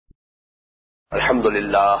الحمد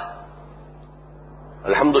للہ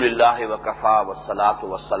وکفى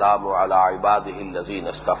والصلاة والسلام على عباده الذین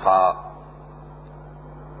اصطفى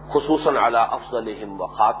خصوصا على افضلهم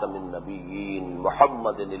وخاتم النبیین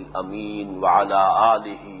محمد الامین وعلى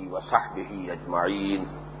آلہ وصحبہ اجمعین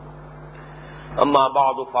اما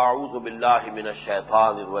بعد فاعوذ باللہ من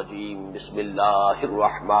الشیطان الرجیم بسم اللہ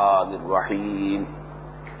الرحمن الرحیم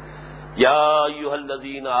یا ایھا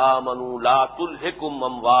الذین آمنوا لا تلہکم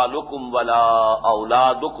اموالکم ولا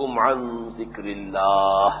اولادکم عن ذکر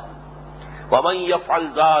اللہ ومن یفعل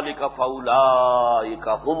ذلک فاولئک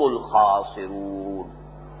هم الخاسرون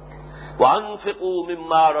وانفقوا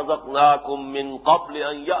مما رزقناکم من قبل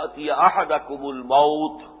ان یأتی احدکم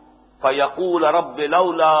الموت فیقول رب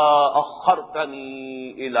لولا اخرتنی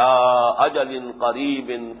الى اجل قریب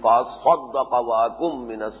فاصدق واکن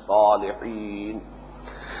من الصالحین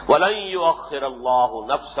وَلَن يُؤَخِّرَ اللَّهُ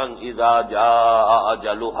نَفْسًا إِذَا جَاءَ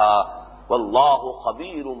أَجَلُهَا وَاللَّهُ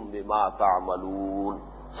خَبِيرٌ بِمَا تَعْمَلُونَ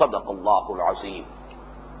صدق اللہ العظیم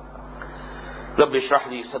رب اشرح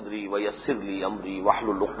لي صدری ويسر لي أمري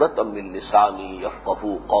واحلل عقدة من لساني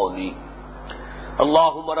يفقهوا قولي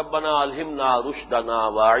اللهم ربنا ألهمنا رشدنا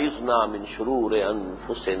واعذنا من شرور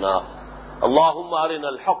أنفسنا اللهم أرنا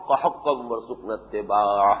الحق حقا وارزقنا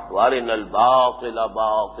اتباعه وأرنا الباطل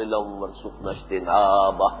باطلا وارزقنا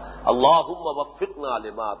اجتنابه اللهم وفقنا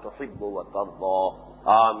لما تحب وترضى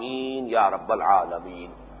آمین یا رب العالمین۔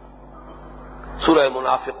 سورہ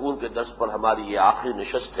منافقون کے درس پر ہماری یہ آخری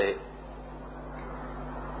نشست ہے۔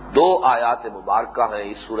 2 آیات مبارکہ ہیں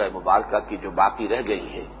اس سورہ مبارکہ کی جو باقی رہ گئی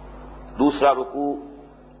ہیں۔ دوسرا رکوع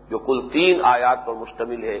جو کل 3 آیات پر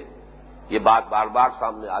مشتمل ہے، یہ بات بار بار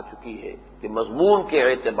سامنے آ چکی ہے کہ مضمون کے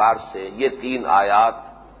اعتبار سے یہ 3 آیات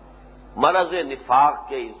مرض نفاق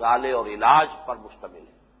کے ازالے اور علاج پر مشتمل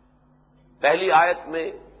ہے۔ پہلی آیت میں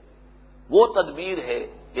وہ تدبیر ہے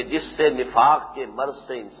کہ جس سے نفاق کے مرض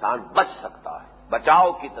سے انسان بچ سکتا ہے، بچاؤ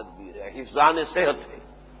کی تدبیر ہے، حفظان صحت ہے۔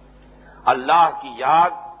 اللہ کی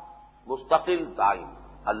یاد مستقل دائم،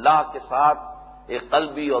 اللہ کے ساتھ ایک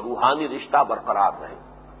قلبی اور روحانی رشتہ برقرار رہے۔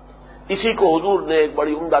 اسی کو حضور نے ایک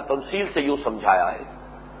بڑی عمدہ تمثیل سے یوں سمجھایا ہے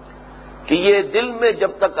کہ یہ دل میں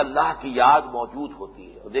جب تک اللہ کی یاد موجود ہوتی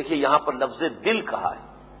ہے، اور دیکھیے یہاں پر لفظ دل کہا ہے،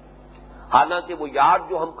 حالانکہ وہ یاد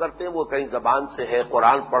جو ہم کرتے ہیں وہ کہیں زبان سے ہے،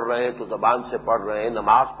 قرآن پڑھ رہے ہیں تو زبان سے پڑھ رہے ہیں،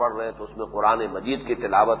 نماز پڑھ رہے ہیں تو اس میں قرآن مجید کی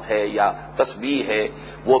تلاوت ہے یا تسبیح ہے،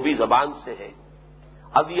 وہ بھی زبان سے ہے،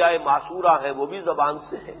 ادعیہ معصورہ ہے وہ بھی زبان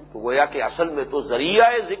سے ہے، تو گویا کہ اصل میں تو ذریعہ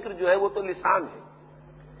ذکر جو ہے وہ تو لسان ہے،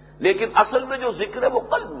 لیکن اصل میں جو ذکر ہے وہ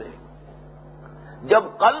قلب میں ہے۔ جب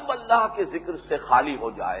قلب اللہ کے ذکر سے خالی ہو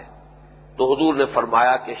جائے تو حضور نے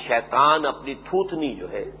فرمایا کہ شیطان اپنی تھوتنی جو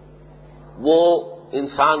ہے وہ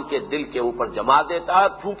انسان کے دل کے اوپر جما دیتا ہے،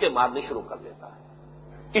 پھونکے مارنے شروع کر دیتا ہے،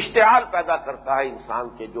 اشتعال پیدا کرتا ہے انسان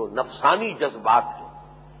کے جو نفسانی جذبات ہیں،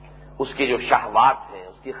 اس کے جو شہوات ہیں،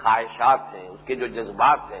 اس کی خواہشات ہیں، اس کے جو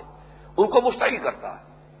جذبات ہیں، ان کو مشتعل کرتا ہے۔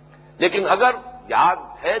 لیکن اگر یاد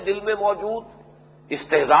ہے دل میں موجود،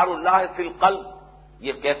 استحضار اللہ فی القلب،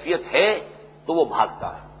 یہ کیفیت ہے تو وہ بھاگتا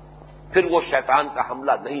ہے، پھر وہ شیطان کا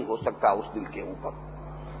حملہ نہیں ہو سکتا اس دل کے اوپر۔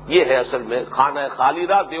 یہ ہے اصل میں خانہ خالی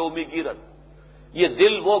را دیومی گیرت، یہ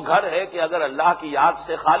دل وہ گھر ہے کہ اگر اللہ کی یاد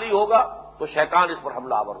سے خالی ہوگا تو شیطان اس پر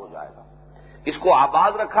حملہ آور ہو جائے گا، اس کو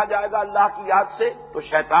آباد رکھا جائے گا اللہ کی یاد سے تو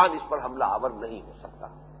شیطان اس پر حملہ آور نہیں ہو سکتا۔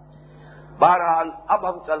 بہرحال اب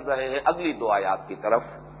ہم چل رہے ہیں اگلی 2 آیات کی طرف۔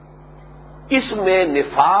 اس میں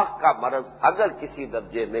نفاق کا مرض اگر کسی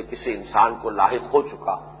درجے میں کسی انسان کو لاحق ہو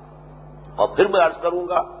چکا، اور پھر میں عرض کروں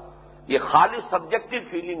گا یہ خالص سبجیکٹو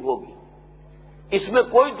فیلنگ ہوگی، اس میں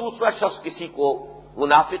کوئی دوسرا شخص کسی کو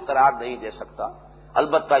منافق قرار نہیں دے سکتا،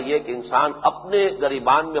 البتہ یہ کہ انسان اپنے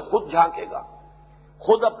گریبان میں خود جھانکے گا،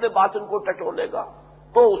 خود اپنے باطن کو ٹٹولے گا،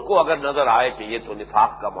 تو اس کو اگر نظر آئے کہ یہ تو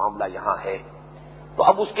نفاق کا معاملہ یہاں ہے، تو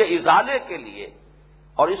اب اس کے ازالے کے لیے،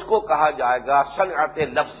 اور اس کو کہا جائے گا صنعت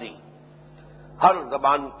لفظی۔ ہر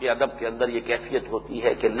زبان کے ادب کے اندر یہ کیفیت ہوتی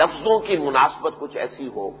ہے کہ لفظوں کی مناسبت کچھ ایسی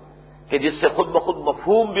ہو کہ جس سے خود بخود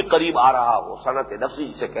مفہوم بھی قریب آ رہا ہو، صنعت لفظی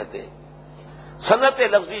جسے کہتے ہیں۔ صنعت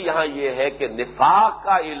لفظی یہاں یہ ہے کہ نفاق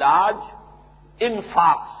کا علاج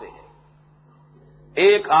انفاق سے ہے۔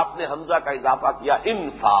 ایک آپ نے حمزہ کا اضافہ کیا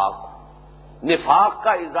انفاق، نفاق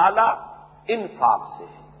کا ازالہ انفاق سے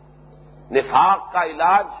ہے، نفاق کا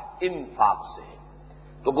علاج انفاق سے ہے۔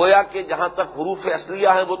 تو گویا کہ جہاں تک حروف اصلیہ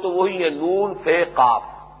ہیں وہ تو وہی ہے نون فے قاف،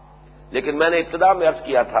 لیکن میں نے ابتدا میں عرض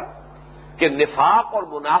کیا تھا کہ نفاق اور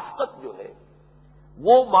منافقت جو ہے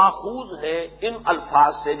وہ ماخوذ ہیں ان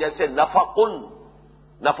الفاظ سے، جیسے نفقن،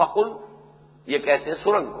 نفقن یہ کہتے ہیں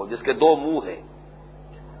سرنگ کو جس کے 2 منہ ہیں،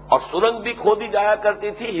 اور سرنگ بھی کھودی جایا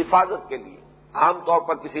کرتی تھی حفاظت کے لیے، عام طور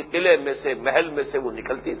پر کسی قلعے میں سے محل میں سے وہ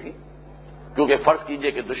نکلتی تھی، کیونکہ فرض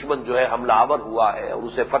کیجئے کہ دشمن جو ہے حملہ آور ہوا ہے اور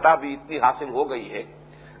اسے فتح بھی اتنی حاصل ہو گئی ہے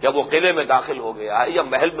کہ وہ قلعے میں داخل ہو گیا ہے یا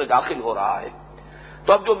محل میں داخل ہو رہا ہے،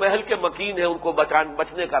 تو اب جو محل کے مکین ہیں ان کو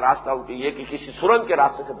بچنے کا راستہ ان کی یہ کہ کسی سرنگ کے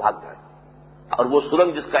راستے سے بھاگ جائے، اور وہ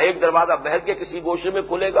سرنگ جس کا ایک دروازہ محل کے کسی گوشے میں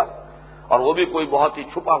کھلے گا اور وہ بھی کوئی بہت ہی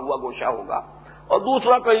چھپا ہوا گوشہ ہوگا، اور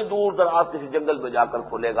دوسرا کہیں دور دراز کسی جنگل میں جا کر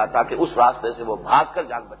کھلے گا تاکہ اس راستے سے وہ بھاگ کر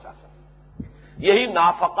جان بچا سکے۔ یہی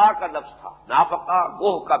نافقہ کا لفظ تھا، نافقہ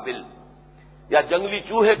گوہ کا بل یا جنگلی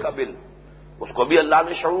چوہے کا بل، اس کو بھی اللہ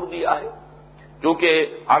نے شعور دیا ہے، کیونکہ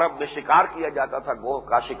عرب میں شکار کیا جاتا تھا گوہ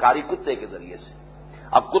کا شکاری کتے کے ذریعے سے۔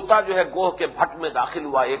 اب کتا جو ہے گوہ کے بھٹ میں داخل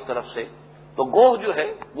ہوا ایک طرف سے، تو گوہ جو ہے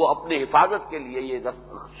وہ اپنی حفاظت کے لیے یہ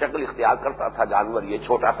شکل اختیار کرتا تھا جانور، یہ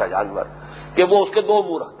چھوٹا سا جانور، کہ وہ اس کے دو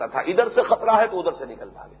منہ رکھتا تھا، ادھر سے خطرہ ہے تو ادھر سے نکل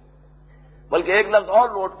بھاگے۔ بلکہ ایک لفظ اور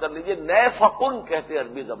نوٹ کر لیجئے، نیفقن کہتے ہیں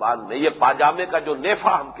عربی زبان میں، یہ پاجامے کا جو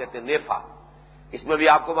نیفا ہم کہتے ہیں نیفا، اس میں بھی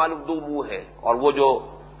آپ کو معلوم دو منہ ہے، اور وہ جو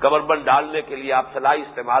کمربند ڈالنے کے لیے آپ سلائی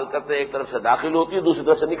استعمال کرتے ہیں، ایک طرف سے داخل ہوتی ہے دوسری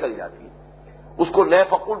طرف سے نکل جاتی ہے، اس کو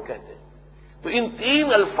نیفقن کہتے ہیں۔ تو ان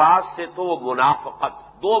تین الفاظ سے تو وہ منافقت،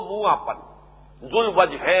 دو منہ پن، ذو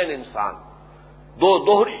الوجہین انسان، دو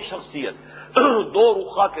دوہری شخصیت، دو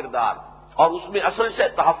رخا کردار، اور اس میں اصل سے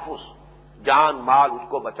تحفظ، جان مال اس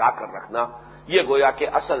کو بچا کر رکھنا، یہ گویا کہ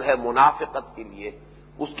اصل ہے منافقت کے لیے،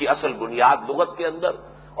 اس کی اصل بنیاد لغت کے اندر،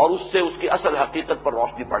 اور اس سے اس کی اصل حقیقت پر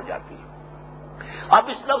روشنی پڑ جاتی ہے۔ اب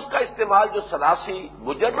اس لفظ کا استعمال جو ثلاثی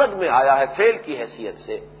مجرد میں آیا ہے فعل کی حیثیت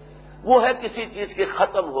سے، وہ ہے کسی چیز کے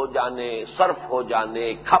ختم ہو جانے، صرف ہو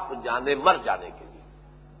جانے، کھپ جانے، مر جانے کے لیے۔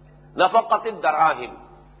 نفقت الدراہم،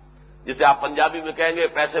 جسے آپ پنجابی میں کہیں گے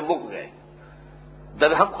پیسے مک گئے،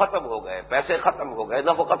 درہم ختم ہو گئے، پیسے ختم ہو گئے،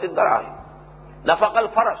 نفقت الدراہم۔ نفق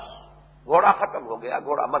الفرس، گھوڑا ختم ہو گیا،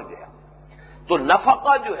 گھوڑا مر گیا۔ تو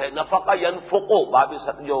نفقہ جو ہے، نفقہ ینفقو، باب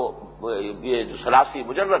جو یہ جو ثلاثی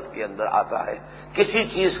مجرد کے اندر آتا ہے، کسی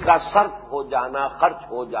چیز کا صرف ہو جانا، خرچ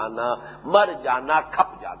ہو جانا، مر جانا،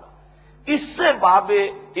 کھپ جانا، اس سے باب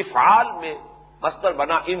افعال میں مصدر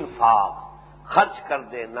بنا انفاق، خرچ کر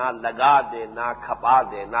دینا، لگا دینا، کھپا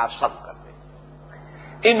دینا، صرف کر دینا۔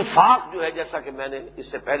 انفاق جو ہے، جیسا کہ میں نے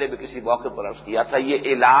اس سے پہلے بھی کسی موقع پر عرض کیا تھا،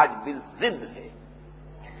 یہ علاج بالضد ہے۔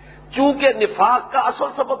 چونکہ نفاق کا اصل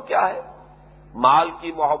سبب کیا ہے؟ مال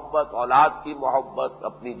کی محبت، اولاد کی محبت،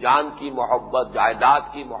 اپنی جان کی محبت، جائیداد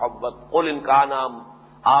کی محبت۔ قل ان کان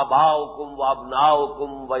آباؤکم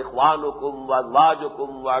وابناؤکم واخوانکم وازواجکم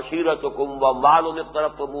وعشیرتکم واموال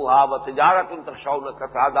اقترفتموها وتجارۃ تخشون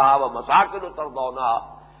کسادها ومساکن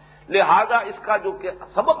ترضونها۔ لہذا اس کا جو کہ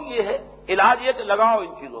سبب یہ ہے، علاج یہ کہ لگاؤ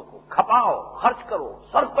ان چیزوں کو، کھپاؤ، خرچ کرو،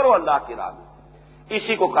 صرف کرو اللہ کی راہ میں۔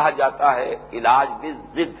 اسی کو کہا جاتا ہے علاج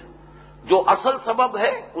بالضد۔ جو اصل سبب ہے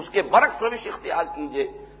اس کے برعکس روش اختیار کیجئے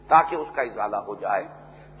تاکہ اس کا ازالہ ہو جائے۔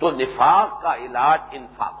 تو نفاق کا علاج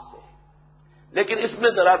انفاق سے ہے۔ لیکن اس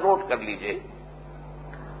میں ذرا نوٹ کر لیجئے،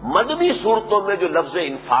 مدنی صورتوں میں جو لفظ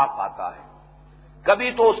انفاق آتا ہے،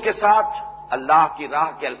 کبھی تو اس کے ساتھ اللہ کی راہ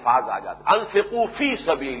کے الفاظ آ جاتے ہیں، انفقوا فی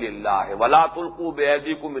سبیل اللہ ولا تلقوا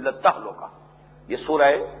بایدیکم الی التہلکہ، یہ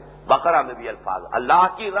سورہ بقرہ میں بھی الفاظ، اللہ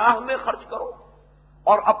کی راہ میں خرچ کرو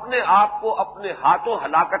اور اپنے آپ کو اپنے ہاتھوں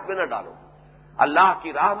ہلاکت میں نہ ڈالو۔ اللہ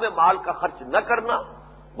کی راہ میں مال کا خرچ نہ کرنا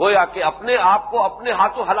گویا کہ اپنے آپ کو اپنے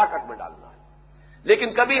ہاتھوں ہلاکت میں ڈالنا ہے۔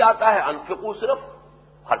 لیکن کبھی آتا ہے انفقوا، صرف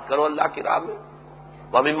خرچ کرو اللہ کی راہ میں،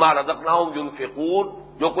 ومما رزقناہم ينفقون،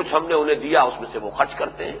 جو کچھ ہم نے انہیں دیا اس میں سے وہ خرچ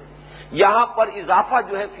کرتے ہیں۔ یہاں پر اضافہ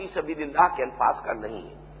جو ہے فی سبیل اللہ کے الفاظ کا نہیں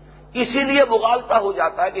ہے، اسی لیے مغالطہ ہو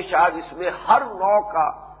جاتا ہے کہ شاید اس میں ہر نوع کا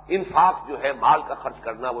انفاق جو ہے مال کا خرچ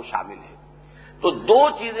کرنا وہ شامل ہے۔ تو دو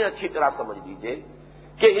چیزیں اچھی طرح سمجھ لیجئے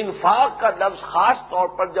کہ انفاق کا لفظ خاص طور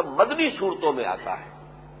پر جب مدنی صورتوں میں آتا ہے،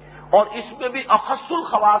 اور اس میں بھی اخص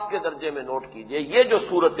الخواص کے درجے میں نوٹ کیجئے، یہ جو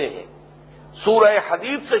صورتیں ہیں سورہ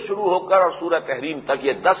حدید سے شروع ہو کر اور سورہ تحریم تک،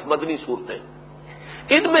 یہ 10 مدنی صورتیں،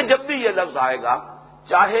 ان میں جب بھی یہ لفظ آئے گا،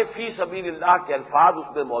 چاہے فی سبیل اللہ کے الفاظ اس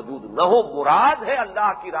میں موجود نہ ہو، مراد ہے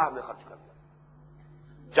اللہ کی راہ میں خرچ کرنا،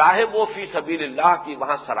 چاہے وہ فی سبیل اللہ کی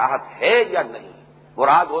وہاں صراحت ہے یا نہیں،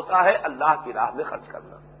 مراد ہوتا ہے اللہ کی راہ میں خرچ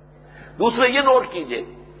کرنا۔ دوسرے یہ نوٹ کیجئے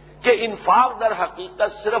کہ انفاق در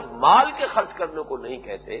حقیقت صرف مال کے خرچ کرنے کو نہیں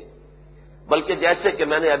کہتے، بلکہ جیسے کہ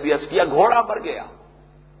میں نے ابھی عرض کیا گھوڑا مر گیا،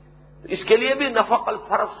 اس کے لیے بھی نفق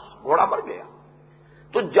الفرس، گھوڑا مر گیا۔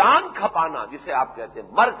 تو جان کھپانا جسے آپ کہتے ہیں،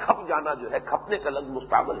 مر کھپ جانا جو ہے، کھپنے کا لفظ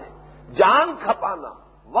مستعمل ہے، جان کھپانا،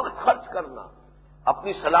 وقت خرچ کرنا،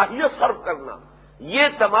 اپنی صلاحیت صرف کرنا، یہ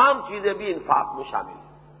تمام چیزیں بھی انفاق میں شامل ہیں۔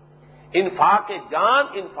 انفاق جان،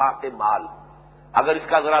 انفاق مال، اگر اس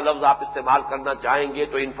کا ذرا لفظ آپ استعمال کرنا چاہیں گے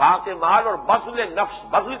تو انفاق مال اور بذل نفس،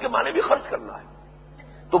 بذل کے معنی بھی خرچ کرنا ہے،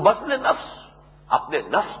 تو بذل نفس، اپنے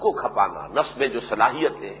نفس کو کھپانا، نفس میں جو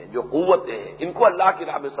صلاحیتیں ہیں، جو قوتیں ہیں، ان کو اللہ کی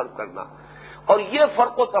راہ میں صرف کرنا. اور یہ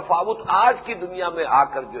فرق و تفاوت آج کی دنیا میں آ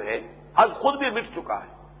کر جو ہے از خود بھی مٹ چکا ہے.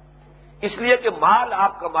 اس لیے کہ مال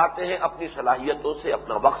آپ کماتے ہیں اپنی صلاحیتوں سے،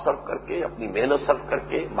 اپنا وقت صرف کر کے، اپنی محنت صرف کر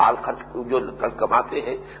کے. مال خرچ جو کماتے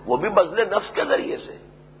ہیں وہ بھی بذل نفس کے ذریعے سے،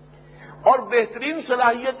 اور بہترین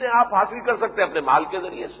صلاحیتیں آپ حاصل کر سکتے ہیں اپنے مال کے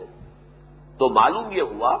ذریعے سے. تو معلوم یہ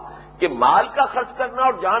ہوا کہ مال کا خرچ کرنا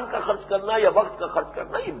اور جان کا خرچ کرنا یا وقت کا خرچ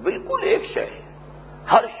کرنا یہ بالکل ایک شے ہے.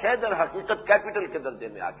 ہر شے در حقیقت کیپٹل کے درجے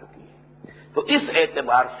میں آ چکی ہے. تو اس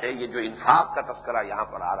اعتبار سے یہ جو انفاق کا تذکرہ یہاں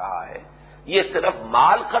پر آ رہا ہے یہ صرف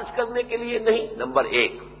مال خرچ کرنے کے لیے نہیں، نمبر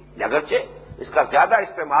ایک، اگرچہ اس کا زیادہ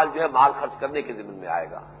استعمال جو ہے مال خرچ کرنے کے ضمن میں آئے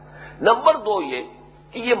گا. نمبر دو یہ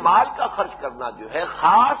کہ یہ مال کا خرچ کرنا جو ہے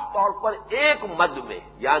خاص طور پر ایک مد میں،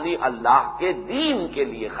 یعنی اللہ کے دین کے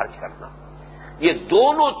لیے خرچ کرنا. یہ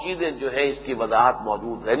دونوں چیزیں جو ہیں اس کی وضاحت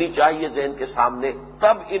موجود رہنی چاہیے ذہن کے سامنے،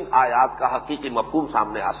 تب ان آیات کا حقیقی مفہوم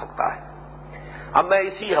سامنے آ سکتا ہے. اب میں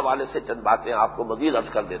اسی حوالے سے چند باتیں آپ کو مزید عرض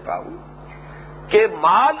کر دیتا ہوں کہ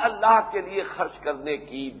مال اللہ کے لیے خرچ کرنے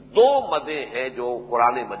کی دو مدیں ہیں جو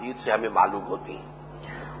قرآن مجید سے ہمیں معلوم ہوتی ہیں،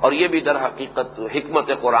 اور یہ بھی در حقیقت حکمت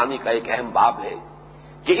قرآنی کا ایک اہم باب ہے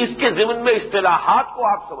کہ اس کے ضمن میں اصطلاحات کو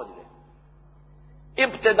آپ سمجھ لیں.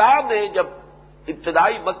 ابتدا میں جب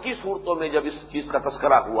ابتدائی مکی صورتوں میں جب اس چیز کا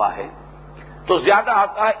تذکرہ ہوا ہے تو زیادہ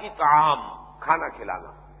آتا ہے اطعام، کھانا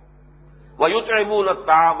کھلانا. وَيُطْعِمُونَ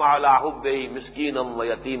الطَّعَامَ عَلَىٰ حُبِّهِ مِسْكِينًا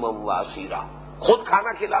وَيَتِيمًا وَأَسِيرًا، خود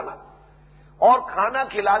کھانا کھلانا اور کھانا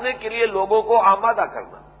کھلانے کے لیے لوگوں کو آمادہ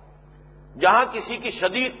کرنا. جہاں کسی کی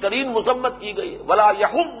شدید ترین مذمت کی گئی ہے وَلَا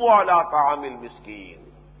يَحُضُّ عَلَىٰ طَعَامِ الْمِسْكِينِ،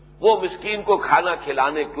 وہ مسکین کو کھانا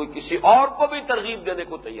کھلانے کو کسی اور کو بھی ترغیب دینے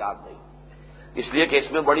کو تیار نہیں. اس لیے کہ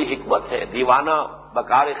اس میں بڑی حکمت ہے. دیوانہ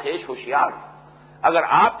بکار خیش ہوشیار، اگر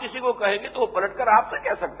آپ کسی کو کہیں گے تو وہ پلٹ کر آپ سے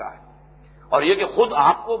کہہ سکتا ہے. اور یہ کہ خود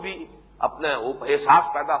آپ کو بھی اپنا احساس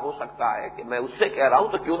پیدا ہو سکتا ہے کہ میں اس سے کہہ رہا ہوں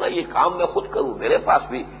تو کیوں نہ یہ کام میں خود کروں، میرے پاس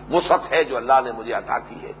بھی وسعت ہے جو اللہ نے مجھے عطا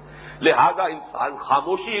کی ہے. لہذا انسان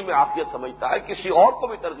خاموشی میں عافیت سمجھتا ہے، کسی اور کو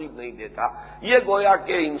بھی ترغیب نہیں دیتا. یہ گویا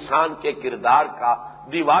کہ انسان کے کردار کا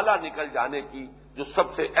دیوالا نکل جانے کی جو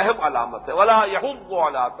سب سے اہم علامت ہے. وَلَا يَحُضُّ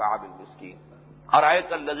عَلَىٰ طَعَامِ الْمِسْكِينِ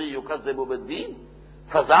أَرَأَيْتَ الَّذِي يُكَذِّبُ بِالدِّينِ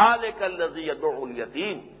فَذَٰلِكَ الَّذِي يَدُعُّ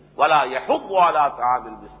الْيَتِيمَ وَلَا يَحُضُّ عَلَىٰ طَعَامِ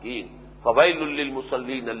الْمِسْكِينِ فَوَيْلٌ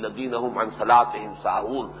لِّلْمُصَلِّينَ الَّذِينَ هُمْ عَن صَلَاتِهِمْ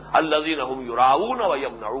سَاهُونَ الَّذِينَ هُمْ يُرَاءُونَ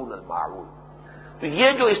وَيَمْنَعُونَ الْمَاعُونَ. تو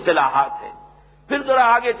یہ جو اصطلاحات ہیں، پھر ذرا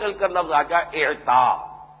آگے چل کر لفظ آ گیا اعطاء،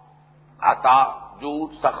 عطا،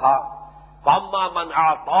 جود، سخا. فَأَمَّا مَنْ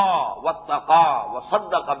أَعْطَىٰ وَاتَّقَىٰ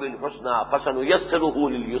وَصَدَّقَ بِالْحُسْنَىٰ فَسَنُيَسِّرُهُ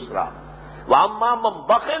لِلْيُسْرَىٰ وَأَمَّا مَنْ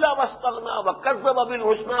بَخِلَ وَاسْتَغْنَىٰ وَكَذَّبَ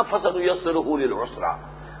بِالْحُسْنَىٰ فَسَنُيَسِّرُهُ لِلْعُسْرَىٰ.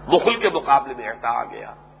 بخل کے مقابلے میں عطا آ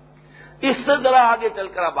گیا. اس سے ذرا آگے چل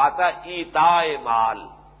کر اب آتا ہے ایتاء مال.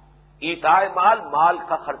 ایتاء مال، مال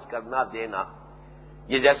کا خرچ کرنا، دینا.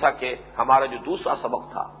 یہ جیسا کہ ہمارا جو دوسرا سبق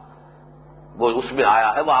تھا وہ اس میں آیا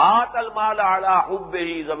ہے وَآتَ الْمَالَ عَلَىٰ حُبِّهِ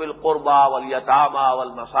ذَوِي الْقُرْبَىٰ وَالْيَتَامَىٰ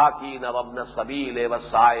وَالْمَسَاكِينَ وَابْنَ السَّبِيلِ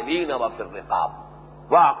وَالسَّائِلِينَ وَفِي الرِّقَابِ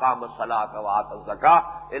وَأَقَامَ الصَّلَاةَ وَآتَى الزَّكَاةَ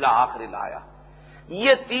إِلَىٰ آخِرِ الآیہ.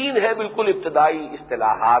 یہ تین ہے بالکل ابتدائی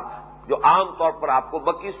اصطلاحات جو عام طور پر آپ کو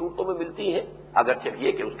مکی صورتوں میں ملتی ہیں، اگرچہ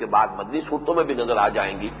یہ کہ اس کے بعد مدنی صورتوں میں بھی نظر آ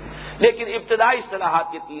جائیں گی، لیکن ابتدائی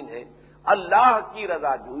اصطلاحات یہ تین ہیں. اللہ کی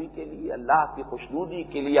رضا جوئی کے لیے، اللہ کی خوشنودی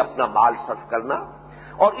کے لیے اپنا مال صرف کرنا،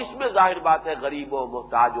 اور اس میں ظاہر بات ہے غریبوں،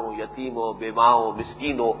 محتاجوں، یتیموں، بیواؤں،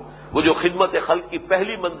 مسکینوں، وہ جو خدمت خلق کی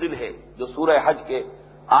پہلی منزل ہے جو سورہ حج کے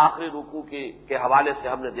آخری رکوع کے حوالے سے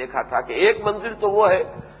ہم نے دیکھا تھا کہ ایک منزل تو وہ ہے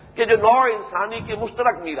کہ جو نوع انسانی کی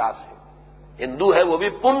مشترک میراث ہے. ہندو ہے وہ بھی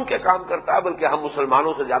پن کے کام کرتا ہے، بلکہ ہم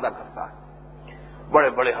مسلمانوں سے زیادہ کرتا ہے. بڑے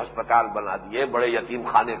بڑے ہسپتال بنا دیے، بڑے یتیم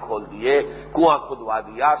خانے کھول دیے، کنواں کھدوا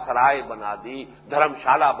دیا، سرائے بنا دی، دھرم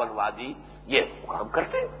شالہ بنوا دی، یہ کام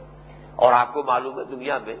کرتے ہیں. اور آپ کو معلوم ہے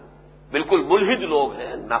دنیا میں بالکل ملحد لوگ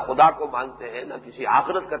ہیں، نہ خدا کو مانتے ہیں، نہ کسی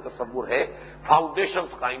آخرت کا تصور ہے،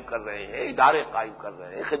 فاؤنڈیشنز قائم کر رہے ہیں، ادارے قائم کر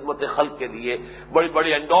رہے ہیں خدمت خلق کے لیے. بڑی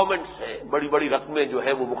بڑی انڈومنٹس ہیں، بڑی بڑی رقمیں جو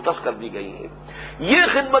ہے وہ مختص کر دی گئی ہیں. یہ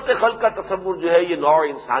خدمت خلق کا تصور جو ہے یہ نوع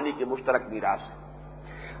انسانی کی مشترک میراث ہے.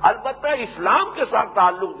 البتہ اسلام کے ساتھ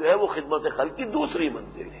تعلق جو ہے وہ خدمت خلق کی دوسری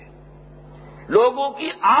منزل ہے. لوگوں کی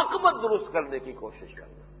عاقبت درست کرنے کی کوشش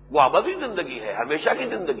کرنا، وہ ابدی زندگی ہے، ہمیشہ کی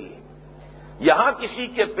زندگی ہے. یہاں کسی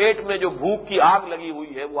کے پیٹ میں جو بھوک کی آگ لگی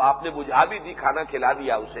ہوئی ہے وہ آپ نے بجھا بھی دی، کھانا کھلا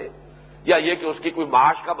دیا اسے، یا یہ کہ اس کی کوئی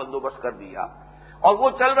معاش کا بندوبست کر دیا، اور وہ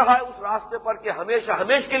چل رہا ہے اس راستے پر کہ ہمیشہ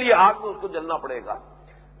ہمیشہ کے لیے آگ میں اس کو جلنا پڑے گا،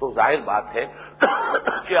 تو ظاہر بات ہے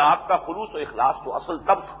کہ آپ کا خلوص و اخلاص تو اصل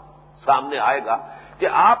تب سامنے آئے گا کہ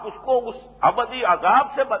آپ اس کو اس ابدی عذاب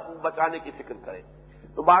سے بچانے کی فکر کریں.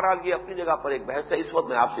 تو بہرحال یہ اپنی جگہ پر ایک بحث ہے. اس وقت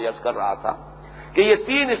میں آپ سے عرض کر رہا تھا کہ یہ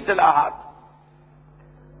تین اصطلاحات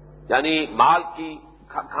یعنی مال کی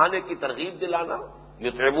کھانے کی ترغیب دلانا،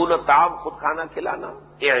 یطعمون الطعام خود کھانا کھلانا،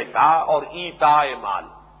 اعطاء اور ایتاء مال.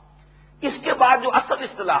 اس کے بعد جو اصل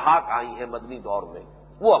اصطلاحات آئی ہیں مدنی دور میں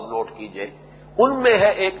وہ اب نوٹ کیجئے. ان میں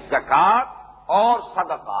ہے ایک زکوٰۃ اور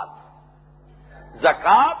صدقات.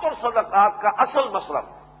 زکوٰۃ اور صدقات کا اصل مصرف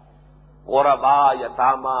غرباء،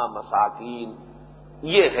 یتامى، مساکین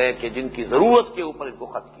یہ ہے کہ جن کی ضرورت کے اوپر ان کو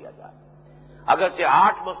خرچ کیا جائے. اگرچہ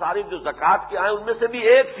 8 مصارف جو زکوٰۃ کے آئے ان میں سے بھی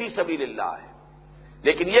ایک فی سبیل اللہ ہے،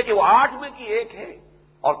 لیکن یہ کہ وہ 8 میں کی ایک ہے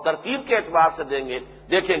اور ترتیب کے اعتبار سے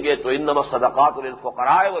دیکھیں گے تو انما الصدقات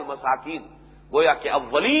للفقراء والمساکین، گویا کہ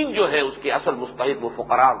اولین جو ہے اس کے اصل مستحق وہ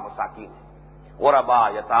فقراء اور مساکین ہیں. غرباء،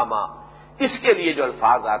 یتامى، اس کے لیے جو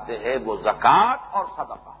الفاظ آتے ہیں وہ زکوٰۃ اور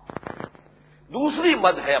صدقہ. دوسری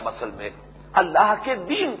مد ہے اصل میں اللہ کے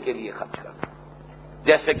دین کے لیے خرچ کرنا،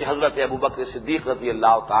 جیسے کہ حضرت ابوبکر صدیق رضی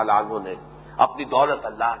اللہ تعالی عنہ نے اپنی دولت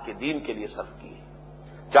اللہ کے دین کے لیے صرف کی ہے.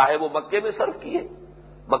 چاہے وہ مکے میں صرف کی ہے،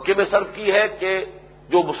 مکے میں صرف کی ہے کہ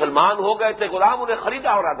جو مسلمان ہو گئے تھے غلام انہیں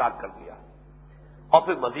خریدا اور آزاد کر دیا، اور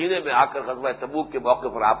پھر مدینے میں آ کر غزوہ تبوک کے موقع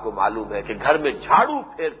پر آپ کو معلوم ہے کہ گھر میں جھاڑو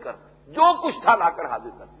پھیر کر جو کچھ تھا لا کر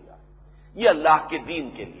حاضر کر دیا. یہ اللہ کے دین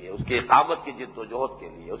کے لیے، اس کے اقامت کی جد و جہد کے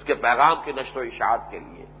لیے، اس کے پیغام کی نشر و اشاعت کے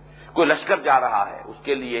لیے. کوئی لشکر جا رہا ہے اس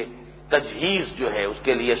کے لیے تجہیز جو ہے، اس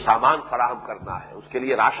کے لیے سامان فراہم کرنا ہے، اس کے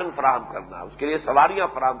لیے راشن فراہم کرنا ہے، اس کے لیے سواریاں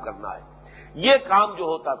فراہم کرنا ہے. یہ کام جو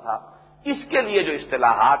ہوتا تھا اس کے لیے جو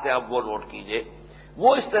اصطلاحات ہیں اب وہ نوٹ کیجئے.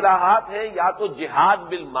 وہ اصطلاحات ہیں یا تو جہاد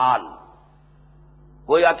بالمال،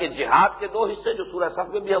 گویا کہ جہاد کے 2 حصے جو سورہ صف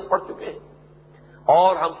میں بھی ہم پڑھ چکے ہیں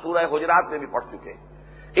اور ہم سورہ حجرات میں بھی پڑھ چکے ہیں.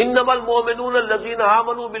 انما المؤمنون الذين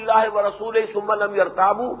آمنوا بالله ورسوله ثم لم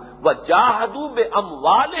يرتابوا وجاهدوا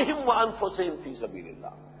باموالهم وانفسهم في سبيل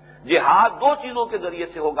الله. جہاد 2 چیزوں کے ذریعے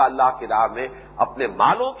سے ہوگا اللہ کی راہ میں، اپنے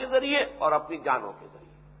مالوں کے ذریعے اور اپنی جانوں کے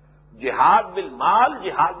ذریعے. جہاد بالمال،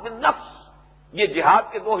 جہاد بالنفس، یہ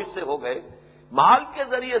جہاد کے 2 حصے ہو گئے. مال کے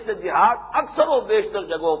ذریعے سے جہاد اکثر و بیشتر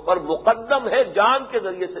جگہوں پر مقدم ہے جان کے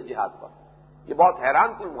ذریعے سے جہاد پر. یہ بہت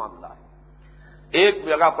حیران کن معاملہ ہے. ایک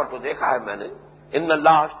جگہ پر تو دیکھا ہے میں نے، ان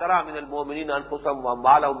اللہ اشترى من المؤمنین انفسهم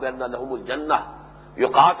واموالهم بان لهم الجنہ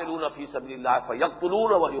یقاتلون فی سبیل اللہ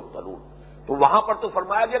فیقتلون ویقتلون. تو وہاں پر تو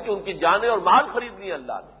فرمایا گیا کہ ان کی جانیں اور مال خرید لیے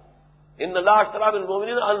اللہ نے. ان اللہ اشترى من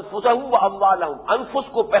المؤمنین انفسهم واموالهم،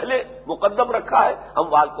 انفس کو پہلے مقدم رکھا ہے،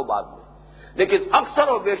 اموال کو بعد میں. لیکن اکثر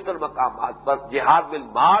اور بیشتر مقامات پر جہاد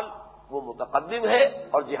بالمال وہ متقدم ہے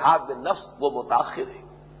اور جہاد بالنفس وہ متاخر ہے.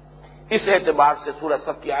 اس اعتبار سے سورہ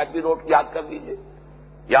صف کی آیت بھی یاد کر لیجیے.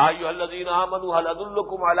 یا ایھا الذین آمنوا هل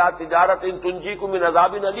ادلکم علی تجارۃ تنجیکم من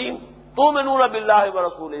عذاب الیم تؤمنون باللہ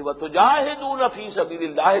ورسولہ وتجاہدون فی سبیل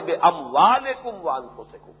اللہ باموالکم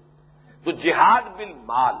وانفسکم. تو جہاد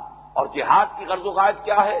بالمال اور جہاد کی غرض و غایت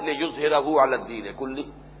کیا ہے؟ لیظہرہ علی الدین کلہ،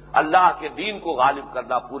 اللہ کے دین کو غالب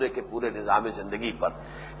کرنا پورے کے پورے نظام زندگی پر.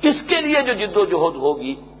 اس کے لیے جو جد و جہد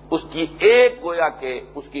ہوگی اس کی ایک گویا کہ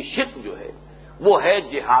اس کی شق جو ہے وہ ہے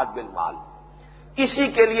جہاد بالمال. اسی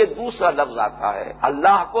کے لیے دوسرا لفظ آتا ہے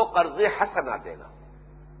اللہ کو قرض حسنہ دینا.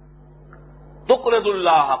 تقرض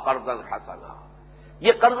اللہ قرضا حسنا.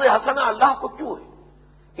 یہ قرض حسنہ اللہ کو کیوں ہے؟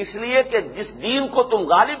 اس لیے کہ جس دین کو تم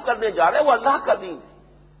غالب کرنے جا رہے وہ اللہ کا دین ہے.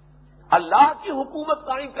 اللہ کی حکومت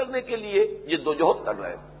قائم کرنے کے لیے جد و جہد کر رہے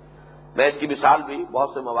ہیں. میں اس کی مثال بھی بہت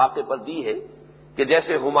سے مواقع پر دی ہے کہ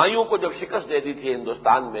جیسے ہمایوں کو جب شکست دے دی تھی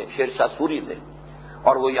ہندوستان میں شیر شاہ سوری نے،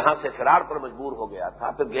 اور وہ یہاں سے فرار پر مجبور ہو گیا تھا،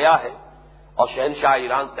 پھر گیا ہے اور شہنشاہ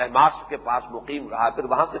ایران طہماسپ کے پاس مقیم رہا، پھر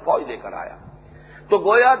وہاں سے فوج لے کر آیا. تو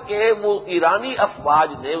گویا کہ وہ ایرانی افواج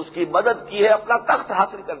نے اس کی مدد کی ہے اپنا تخت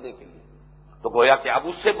حاصل کرنے کے لیے. تو گویا کہ اب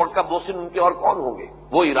اس سے بڑھ کر محسن ان کے اور کون ہوں گے؟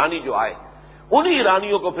 وہ ایرانی جو آئے، انہی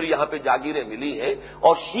ایرانیوں کو پھر یہاں پہ جاگیریں ملی ہیں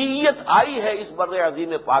اور شیعیت آئی ہے اس بر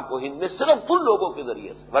عظیم پاک و ہند میں صرف ان لوگوں کے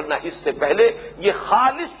ذریعے سے، ورنہ اس سے پہلے یہ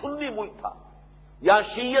خالص سنی ملک تھا، یہاں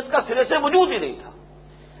شیعیت کا سرے سے وجود ہی نہیں تھا.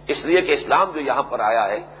 اس لیے کہ اسلام جو یہاں پر آیا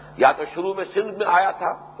ہے یا تو شروع میں سندھ میں آیا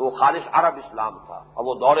تھا تو وہ خالص عرب اسلام تھا اور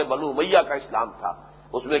وہ دور بنو امیہ کا اسلام تھا،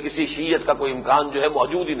 اس میں کسی شیعیت کا کوئی امکان جو ہے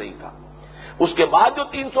موجود ہی نہیں تھا. اس کے بعد جو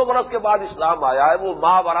 300 برس کے بعد اسلام آیا ہے وہ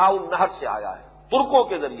ماوراء النہر سے آیا ہے، ترکوں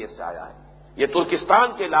کے ذریعے سے آیا ہے. یہ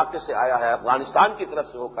ترکستان کے علاقے سے آیا ہے، افغانستان کی طرف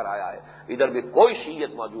سے ہو کر آیا ہے، ادھر بھی کوئی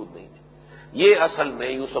شیعیت موجود نہیں تھی. یہ اصل میں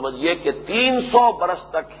یوں سمجھیے کہ 300 برس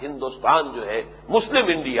تک ہندوستان جو ہے مسلم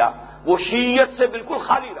انڈیا وہ شیعیت سے بالکل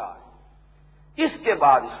خالی رہا ہے. اس کے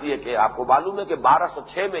بعد اس لیے کہ آپ کو معلوم ہے کہ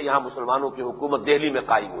 1206 میں یہاں مسلمانوں کی حکومت دہلی میں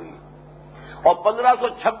قائم ہوئی اور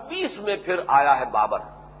 1526 میں پھر آیا ہے بابر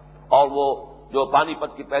اور وہ جو پانی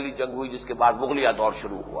پت کی پہلی جنگ ہوئی جس کے بعد مغلیہ دور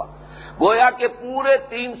شروع ہوا، گویا کہ پورے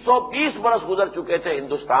 320 برس گزر چکے تھے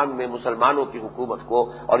ہندوستان میں مسلمانوں کی حکومت کو،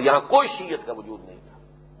 اور یہاں کوئی شیعت کا وجود نہیں تھا۔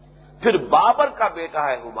 پھر بابر کا بیٹا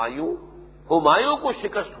ہے ہمایوں کو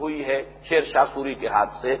شکست ہوئی ہے شیر شاہ سوری کے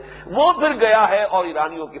ہاتھ سے، وہ پھر گیا ہے اور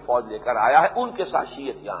ایرانیوں کی فوج لے کر آیا ہے، ان کے ساتھ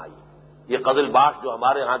شیعت یہاں آئی۔ یہ قزل باش جو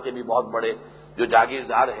ہمارے ہاں کے بھی بہت بڑے جو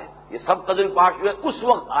جاگیردار ہیں، یہ سب قزل باش جو ہے اس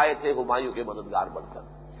وقت آئے تھے ہمایوں کے مددگار بن کر۔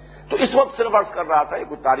 تو اس وقت صرف عرض کر رہا تھا کہ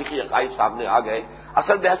کچھ تاریخی عقائد سامنے آ گئے۔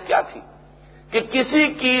 اصل بحث کیا تھی کہ کسی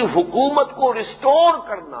کی حکومت کو ریسٹور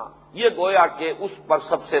کرنا، یہ گویا کہ اس پر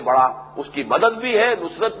سب سے بڑا اس کی مدد بھی ہے،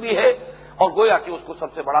 نصرت بھی ہے، اور گویا کہ اس کو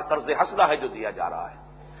سب سے بڑا قرض حسنہ ہے جو دیا جا رہا ہے۔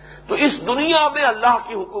 تو اس دنیا میں اللہ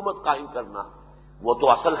کی حکومت قائم کرنا، وہ تو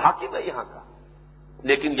اصل حاکم ہے یہاں کا،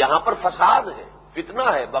 لیکن یہاں پر فساد ہے، فتنہ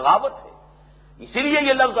ہے، بغاوت ہے، اسی لیے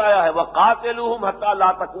یہ لفظ آیا ہے وَقَاتِلُوهُمْ حَتَّىٰ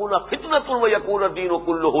لَا تَكُونَ فِتْنَةٌ وَيَكُونَ الدِّينُ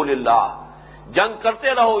كُلُّهُ لِلَّهِ۔ جنگ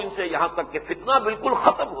کرتے رہو ان سے یہاں تک کہ فتنہ بالکل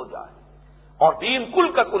ختم ہو جائے اور دین کل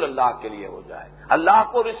کا کل اللہ کے لیے ہو جائے۔ اللہ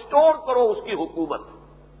کو ریسٹور کرو، اس کی حکومت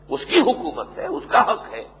ہے، اس کا حق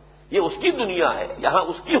ہے، یہ اس کی دنیا ہے، یہاں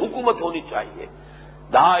اس کی حکومت ہونی چاہیے۔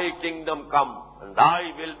 Thy kingdom come and thy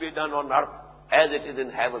will be done on earth as it is in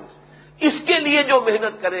heavens۔ اس کے لیے جو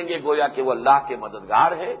محنت کریں گے گویا کہ وہ اللہ کے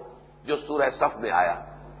مددگار ہیں، جو سورہ صف میں آیا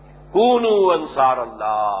کونوا انصار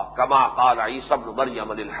اللہ کما قال عیسی ابن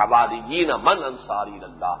مریم للحواریین من انصاری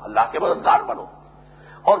اللہ، اللہ کے مددگار بنو،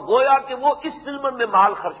 اور گویا کہ وہ اس سلم میں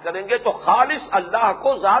مال خرچ کریں گے تو خالص اللہ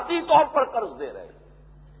کو ذاتی طور پر قرض دے رہے ہیں۔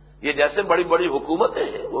 یہ جیسے بڑی بڑی حکومتیں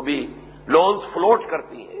ہیں وہ بھی لونز فلوٹ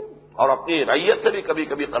کرتی ہیں اور اپنی رعیت سے بھی کبھی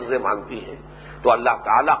کبھی قرضے مانگتی ہیں، تو اللہ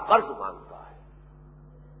تعالیٰ قرض مانگتا ہے۔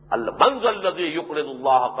 من ذا الذی یقرض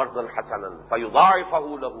اللہ قرضا حسنا فیضاعفہ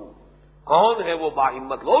لہ، کون ہے وہ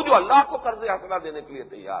باہمت لوگ جو اللہ کو قرض حسنہ دینے کے لیے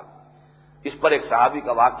تیار؟ اس پر ایک صحابی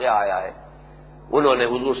کا واقعہ آیا ہے، انہوں نے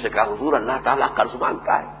حضور سے کہا حضور اللہ تعالیٰ قرض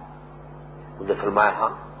مانگتا ہے؟ مجھے فرمایا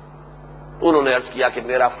ہاں۔ انہوں نے عرض کیا کہ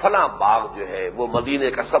میرا فلاں باغ جو ہے وہ مدینے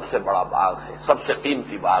کا سب سے بڑا باغ ہے، سب سے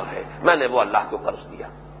قیمتی باغ ہے، میں نے وہ اللہ کو قرض دیا۔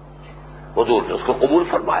 حضور نے اس کو قبول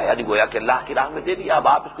فرمایا، یعنی گویا کہ اللہ کی راہ میں دے دیا، اب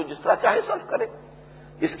آپ اس کو جس طرح چاہے صرف کریں،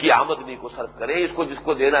 اس کی آمدنی کو صرف کریں، اس کو جس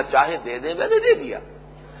کو دینا چاہے دے دیں، میں نے دے دیا۔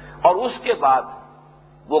 اور اس کے بعد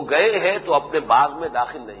وہ گئے ہیں تو اپنے باغ میں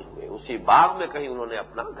داخل نہیں ہوئے، اسی باغ میں کہیں انہوں نے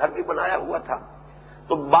اپنا گھر بھی بنایا ہوا تھا،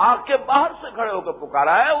 تو باغ کے باہر سے کھڑے ہو کے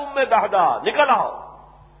پکارا ہے دہدا نکل آؤ،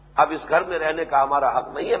 اب اس گھر میں رہنے کا ہمارا حق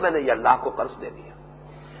نہیں ہے، میں نے یہ اللہ کو قرض دے دیا۔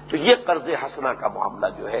 تو یہ قرض حسنہ کا معاملہ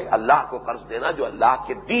جو ہے اللہ کو قرض دینا جو اللہ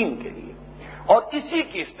کے دین کے لیے، اور اسی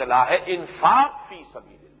کی اصطلاح ہے انفاق فی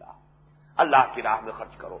سبیل اللہ، اللہ کی راہ میں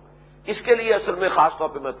خرچ کرو۔ اس کے لیے اصل میں خاص طور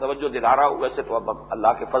پہ میں توجہ دلا رہا ہوں، ویسے تو اب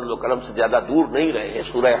اللہ کے فضل و کرم سے زیادہ دور نہیں رہے ہیں،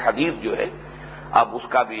 سورہ حدید جو ہے اب اس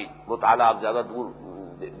کا بھی مطالعہ اب زیادہ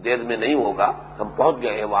دیر میں نہیں ہوگا، ہم پہنچ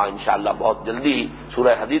گئے ہیں وہاں انشاءاللہ، بہت جلدی ہی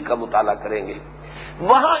سورہ حدید کا مطالعہ کریں گے۔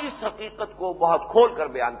 وہاں اس حقیقت کو بہت کھول کر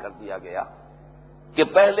بیان کر دیا گیا کہ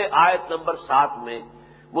پہلے آیت نمبر 7 میں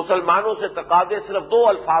مسلمانوں سے تقاضے صرف 2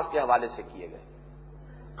 الفاظ کے حوالے سے کیے گئے،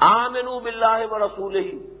 آمنوا باللہ ورسولہ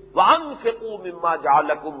وانفقوا مما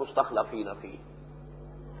جعلکم مستخلفین فیہ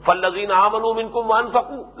فالذین آمنوا منکم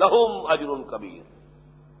وانفقوا لہم اجر کبیر،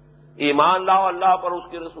 ایمان لاؤ اللہ پر، اس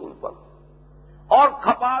کے رسول پر، اور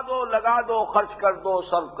کھپا دو، لگا دو، خرچ کر دو،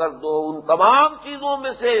 صرف کر دو ان تمام چیزوں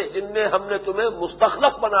میں سے جن میں ہم نے تمہیں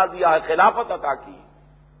مستخلف بنا دیا ہے، خلافت عطا کی۔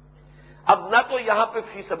 اب نہ تو یہاں پہ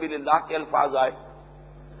فی سبیل اللہ کے الفاظ آئے،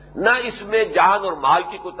 نہ اس میں جان اور مال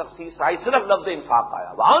کی کوئی تخصیص آئی، صرف لفظ انفاق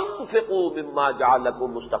آیا، وَأَنفِقُوا مِمَّا جَعَلَكُم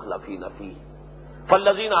مُسْتَخْلَفِينَ فِيهِ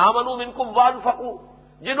فَالَّذِينَ آمَنُوا مِنكُمْ وَأَنفَقُوا،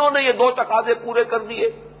 جنہوں نے یہ 2 تقاضے پورے کر دیے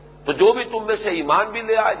تو جو بھی تم میں سے ایمان بھی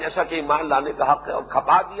لے آئے جیسا کہ ایمان لانے کا حق ہے، اور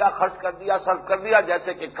کھپا دیا، خرچ کر دیا، صرف کر دیا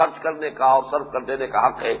جیسے کہ خرچ کرنے کا اور صرف کر دینے کا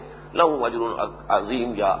حق ہے، لہم اجر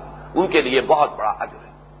عظیم، یا ان کے لیے بہت بڑا اجر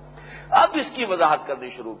ہے۔ اب اس کی وضاحت کرنی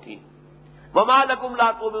شروع کی، وما لكم لا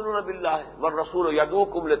تؤمنون بالله والرسول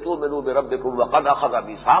يدعوكم لتؤمنوا بربكم وقد اخذ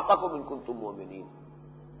ميثاقكم ان كنتم مؤمنين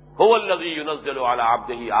هو الذي ينزل على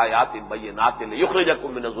عبده آيات بينات ليخرجكم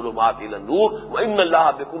من الظلمات الى النور وان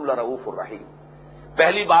الله بكم لرؤوف رحيم۔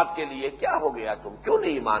 پہلی بات کے لیے کیا ہو گیا، تم کیوں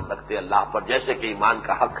نہیں ایمان رکھتے اللہ پر جیسے کہ ایمان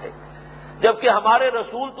کا حق ہے، جبکہ ہمارے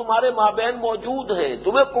رسول تمہارے مابین موجود ہیں،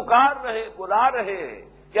 تمہیں پکار رہے، بلا رہے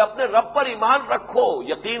کہ اپنے رب پر ایمان رکھو،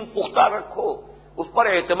 یقین پختہ رکھو، اس پر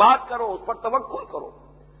اعتماد کرو، اس پر توکل کرو،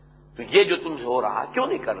 تو یہ جو تم سے ہو رہا کیوں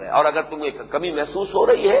نہیں کر رہے؟ اور اگر تمہیں کمی محسوس ہو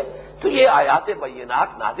رہی ہے تو یہ آیات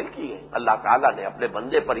بینات نازل کی ہیں اللہ تعالیٰ نے اپنے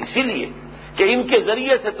بندے پر، اسی لیے کہ ان کے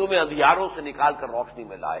ذریعے سے تمہیں اندھیاروں سے نکال کر روشنی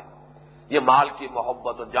میں لائے۔ یہ مال کی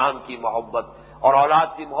محبت اور جان کی محبت اور اولاد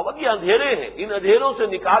کی محبت یہ اندھیرے ہیں، ان اندھیروں سے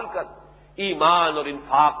نکال کر ایمان اور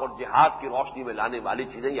انفاق اور جہاد کی روشنی میں لانے والی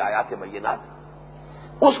چیزیں یہ آیات بینات ہیں۔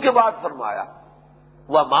 اس کے بعد فرمایا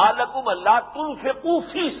وَمَا لَكُمْ أَلَّا تُنْفِقُوا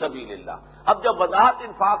فِي سَبِيلِ اللَّهِ، اب جب وضاحت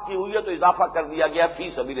انفاق کی ہوئی ہے تو اضافہ کر دیا گیا فی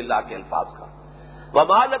سبیل اللہ کے الفاظ کا۔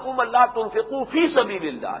 وَمَا لَكُمْ أَلَّا تُنْفِقُوا فِي سَبِيلِ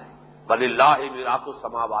اللَّهِ وَلِلَّهِ مِيرَاثُ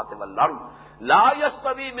السَّمَاوَاتِ وَالْأَرْضِ لَا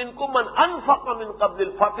يَسْتَوِي مِنكُم مَّنْ أَنفَقَ مِن قَبْلِ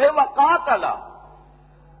الْفَتْحِ وَقَاتَلَ،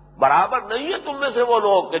 برابر نہیں ہے تم میں سے وہ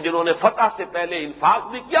لوگ کہ جنہوں نے فتح سے پہلے انفاق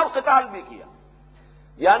بھی کیا اور قتال بھی کیا۔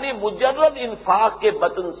 یعنی مجرد انفاق کے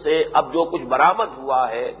بطن سے اب جو کچھ برآمد ہوا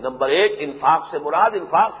ہے، نمبر ایک انفاق سے مراد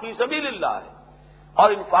انفاق فی سبیل اللہ ہے،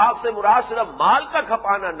 اور انفاق سے مراد صرف مال کا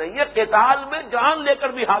کھپانا نہیں ہے، قتال میں جان لے کر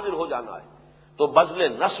بھی حاضر ہو جانا ہے، تو بذل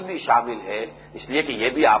نفس بھی شامل ہے، اس لیے کہ یہ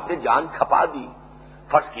بھی آپ نے جان کھپا دی۔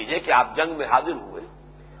 فرض کیجئے کہ آپ جنگ میں حاضر ہوئے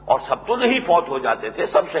اور سب تو نہیں فوت ہو جاتے تھے،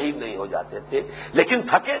 سب شہید نہیں ہو جاتے تھے، لیکن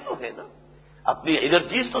تھکے تو ہیں نا، اپنی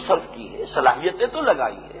انرجیز تو صرف کی ہے، صلاحیتیں تو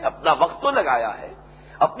لگائی ہیں، اپنا وقت تو لگایا ہے،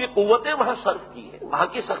 اپنی قوتیں وہاں صرف کی ہیں، وہاں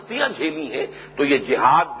کی سختیاں جھیلی ہیں، تو یہ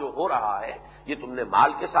جہاد جو ہو رہا ہے یہ تم نے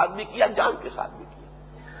مال کے ساتھ بھی کیا، جان کے ساتھ بھی کیا۔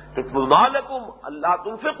 تو وَمَا لَكُمْ أَلَّا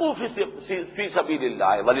تُنْفِقُوا فِي سَبِيلِ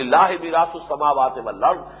اللَّهِ وَلِلَّهِ مِيرَاثُ السَّمَاوَاتِ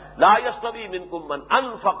وَالْأَرْضِ لَا يَسْتَوِي مِنكُم مَّنْ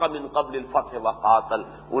أَنفَقَ مِن قَبْلِ الْفَتْحِ وَقَاتَلَ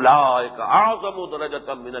أُولَٰئِكَ أَعْظَمُ دَرَجَةً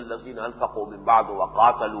مِّنَ الَّذِينَ أَنفَقُوا مِن بَعْدُ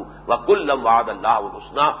وَقَاتَلُوا وَكُلًّا وَعَدَ اللَّهُ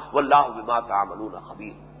الْحُسْنَىٰ وَاللَّهُ بِمَا تَعْمَلُونَ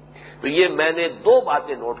خَبِيرٌ۔ تو یہ میں نے دو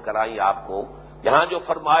باتیں نوٹ کرائی آپ کو، یہاں جو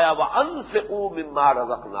فرمایا وَأَنفِقُوا مِمَّا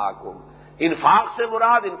رَزَقْنَاكُمْ، انفاق سے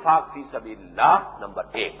مراد انفاق فی سبیل اللہ نمبر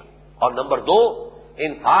ایک، اور نمبر دو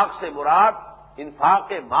انفاق سے مراد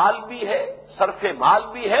انفاق مال بھی ہے، صرف مال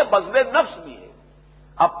بھی ہے، بذل نفس بھی ہے،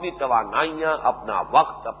 اپنی توانائیاں، اپنا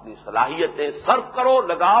وقت، اپنی صلاحیتیں صرف کرو،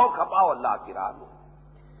 لگاؤ، کھپاؤ اللہ کی راہ میں۔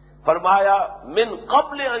 فرمایا من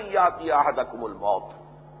قبل ان یاتی احدکم الموت،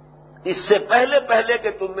 اس سے پہلے پہلے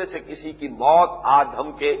کہ تم میں سے کسی کی موت آ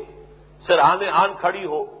دھم کے سرہانے آن کھڑی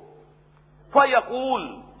ہو، فیقول،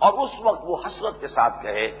 اور اس وقت وہ حسرت کے ساتھ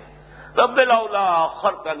کہے رب لولا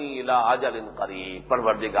اخرتنی الی اجل قریب،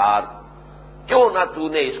 پروردگار کیوں نہ تو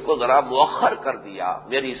نے اس کو ذرا مؤخر کر دیا،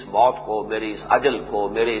 میری اس موت کو، میری اس اجل کو،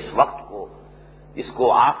 میرے اس وقت کو، اس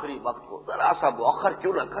کو آخری وقت کو ذرا سا مؤخر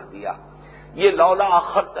کیوں نہ کر دیا۔ یہ لولا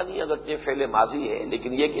اخرتنی اگرچہ فعل ماضی ہے،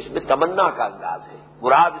 لیکن یہ کہ اس میں تمنا کا انداز ہے،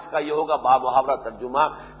 مراد اس کا یہ ہوگا با محاورہ ترجمہ،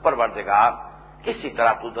 پروردگار کسی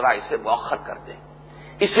طرح تو ذرا اسے مؤخر کر دے،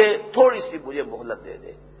 اسے تھوڑی سی مجھے مہلت دے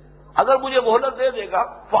دے، اگر مجھے مہلت دے دے گا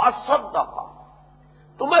فاصدق،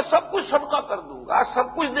 تو میں سب کچھ صدقہ کر دوں گا،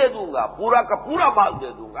 سب کچھ دے دوں گا، پورا کا پورا مال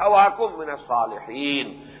دے دوں گا، واکم من الصالحین،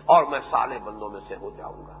 اور میں صالح بندوں میں سے ہو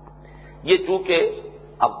جاؤں گا۔ یہ چونکہ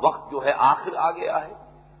اب وقت جو ہے آخر آ گیا ہے،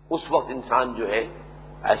 اس وقت انسان جو ہے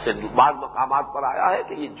ایسے بعض مقامات پر آیا ہے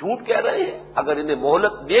کہ یہ جھوٹ کہہ رہے ہیں، اگر انہیں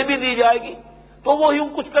مہلت دے بھی دی جائے گی تو وہ یوں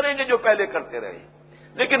کچھ کریں گے جو پہلے کرتے رہے،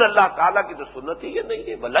 لیکن اللہ تعالیٰ کی جو سنت ہی یہ نہیں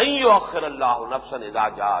ہے، وَلَن يُؤَخِّرَ اللَّهُ نَفْسًا إِذَا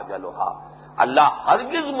جَاءَ أَجَلُهَا، اللہ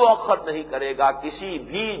ہرگز مؤخر نہیں کرے گا کسی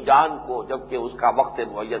بھی جان کو جبکہ اس کا وقت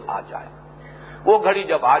معین آ جائے، وہ گھڑی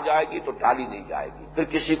جب آ جائے گی تو ٹالی نہیں جائے گی، پھر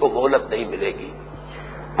کسی کو مہلت نہیں ملے گی۔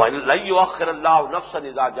 وَلَن يُؤَخِّرَ اللَّهُ نَفْسًا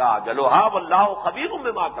إِذَا جَاءَ أَجَلُهَا وَاللَّهُ خَبِيرٌ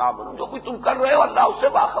بِمَا تَعْمَلُونَ، جو کچھ تم کر رہے ہو اللہ اس سے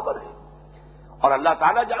باخبر ہے، اور اللہ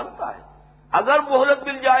تعالیٰ جانتا ہے، اگر مہلت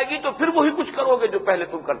مل جائے گی تو پھر وہی کچھ کرو گے جو پہلے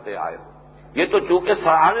تم کرتے آئے ہو۔ یہ تو چونکہ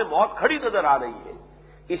سراہنے موت کھڑی نظر آ رہی ہے،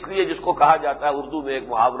 اس لیے جس کو کہا جاتا ہے اردو میں ایک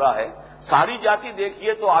محاورہ ہے، ساری جاتی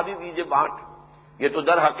دیکھیے تو آدھی دیجیے بانٹ۔ یہ تو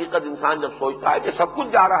در حقیقت انسان جب سوچتا ہے کہ سب کچھ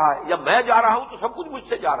جا رہا ہے یا میں جا رہا ہوں تو سب کچھ مجھ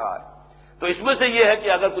سے جا رہا ہے، تو اس میں سے یہ ہے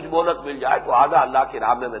کہ اگر کچھ مہلت مل جائے تو آدھا اللہ کی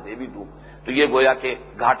راہ میں دے بھی دوں، تو یہ گویا کہ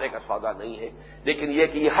گھاٹے کا سودا نہیں ہے، لیکن یہ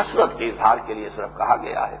کہ یہ حسرت کے اظہار کے لیے صرف کہا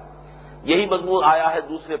گیا ہے۔ یہی مضمون آیا ہے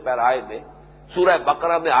دوسرے پیرائے میں سورہ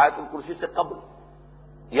بقرہ میں آیت الکرسی سے قبل،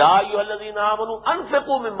 یا ایھا الذین آمنوا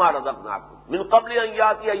انفقوا مما رزقناکم من قبل ان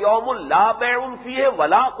یاتی یوم لا بیع فیہ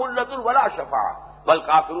ولا خلۃ ولا شفاعۃ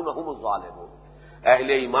والکافرون هم الظالمون، اہل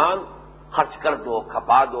ایمان خرچ کر دو،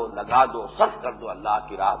 کھپا دو، لگا دو، صرف کر دو اللہ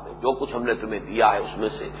کی راہ میں، جو کچھ ہم نے تمہیں دیا ہے اس میں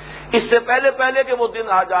سے، اس سے پہلے پہلے کہ وہ دن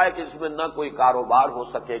آ جائے کہ اس میں نہ کوئی کاروبار ہو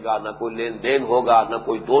سکے گا، نہ کوئی لین دین ہوگا، نہ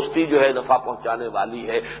کوئی دوستی جو ہے نفع پہنچانے والی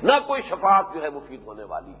ہے، نہ کوئی شفاعت جو ہے مفید ہونے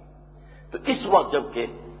والی ہے۔ تو اس وقت جبکہ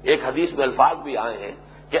ایک حدیث میں الفاظ بھی آئے ہیں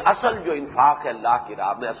کہ اصل جو انفاق ہے اللہ کی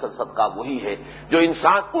راہ میں، اصل صدقہ وہی ہے جو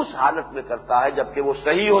انسان اس حالت میں کرتا ہے جبکہ وہ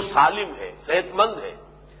صحیح و سالم ہے، صحت مند ہے،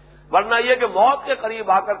 ورنہ یہ کہ موت کے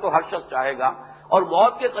قریب آ کر تو ہر شخص چاہے گا، اور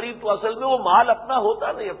موت کے قریب تو اصل میں وہ مال اپنا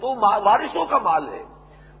ہوتا نہیں ہے، تو وارثوں کا مال ہے،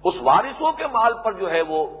 اس وارثوں کے مال پر جو ہے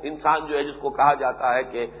وہ انسان جو ہے جس کو کہا جاتا ہے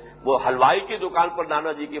کہ وہ حلوائی کی دکان پر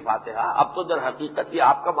نانا جی کی فاتحہ، اب تو در حقیقت یہ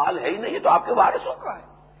آپ کا مال ہے ہی نہیں، تو آپ کے وارثوں کا ہے،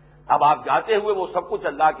 اب آپ جاتے ہوئے وہ سب کچھ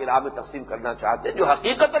اللہ کی راہ میں تقسیم کرنا چاہتے ہیں جو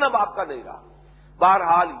حقیقتاً اب آپ کا نہیں رہا،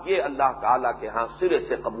 بہرحال یہ اللہ تعالیٰ کے ہاں سرے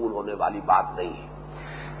سے قبول ہونے والی بات نہیں ہے۔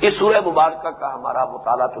 اس سورہ مبارکہ کا ہمارا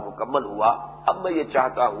مطالعہ تو مکمل ہوا، اب میں یہ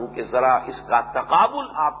چاہتا ہوں کہ ذرا اس کا تقابل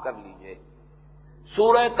آپ کر لیجئے۔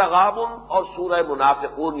 سورہ تغابن اور سورہ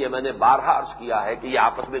منافقون، یہ میں نے بارہا عرض کیا ہے کہ یہ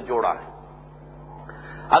آپس میں جوڑا ہے،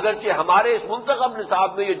 اگرچہ ہمارے اس منتخب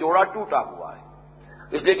نصاب میں یہ جوڑا ٹوٹا ہوا ہے،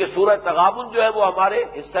 اس لیے کہ سورہ تغابن جو ہے وہ ہمارے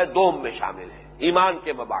حصہ دوم میں شامل ہے، ایمان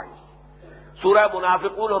کے مباحث۔ سورہ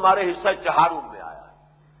منافقون ہمارے حصہ چہارم میں آیا ہے،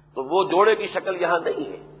 تو وہ جوڑے کی شکل یہاں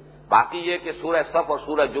نہیں ہے۔ باقی یہ کہ سورہ صف اور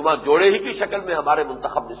سورہ جمعہ جوڑے ہی کی شکل میں ہمارے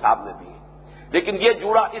منتخب نصاب میں بھی ہے، لیکن یہ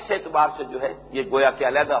جوڑا اس اعتبار سے جو ہے یہ گویا کہ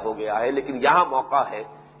علیحدہ ہو گیا ہے، لیکن یہاں موقع ہے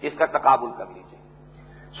کہ اس کا تقابل کر لیجیے۔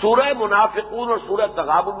 سورہ منافقون اور سورہ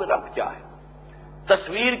تغابن میں ربط کیا ہے؟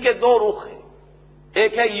 تصویر کے دو رخ ہیں،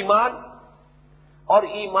 ایک ہے ایمان، اور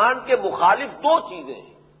ایمان کے مخالف دو چیزیں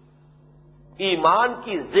ہیں۔ ایمان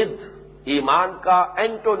کی ضد، ایمان کا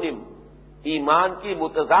اینٹونیم، ایمان کی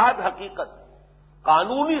متضاد حقیقت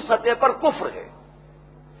قانونی سطح پر کفر ہے،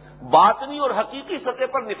 باطنی اور حقیقی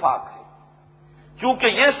سطح پر نفاق ہے۔ چونکہ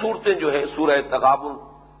یہ صورتیں جو ہے سورہ تغابن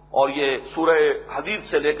اور یہ سورہ حدید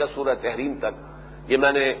سے لے کر سورہ تحریم تک، یہ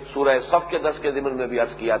میں نے سورہ صف کے درس کے ضمن میں بھی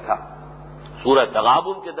عرض کیا تھا، سورہ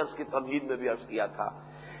تغابن کے درس کی تمہید میں بھی عرض کیا تھا،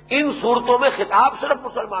 ان صورتوں میں خطاب صرف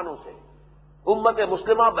مسلمانوں سے، امت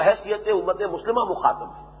مسلمہ بحیثیت امت مسلمہ مخاطب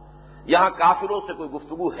ہے، یہاں کافروں سے کوئی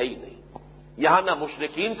گفتگو ہے ہی نہیں، یہاں نہ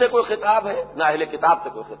مشرکین سے کوئی خطاب ہے نہ اہل کتاب سے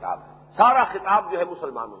کوئی خطاب ہے، سارا خطاب جو ہے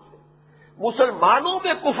مسلمانوں سے۔ مسلمانوں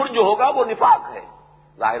میں کفر جو ہوگا وہ نفاق ہے،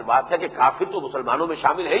 ظاہر بات ہے کہ کافر تو مسلمانوں میں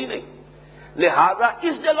شامل ہے ہی نہیں، لہذا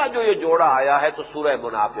اس جگہ جو یہ جوڑا آیا ہے تو سورہ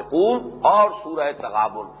منافقون اور سورہ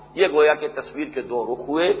تغابن یہ گویا کہ تصویر کے دو رخ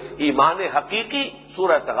ہوئے۔ ایمان حقیقی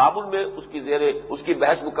سورہ تغابن میں اس کی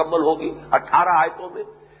بحث مکمل ہوگی 18 آیتوں میں،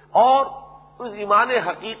 اور اس ایمان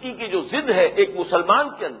حقیقی کی جو ضد ہے ایک مسلمان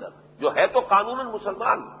کے اندر، جو ہے تو قانوناً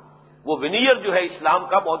مسلمان، وہ ونیئر جو ہے اسلام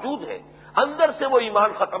کا موجود ہے، اندر سے وہ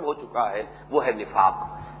ایمان ختم ہو چکا ہے، وہ ہے نفاق۔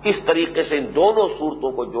 اس طریقے سے ان دونوں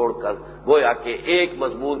صورتوں کو جوڑ کر گویا کہ ایک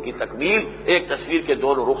مضمون کی تکمیل، ایک تصویر کے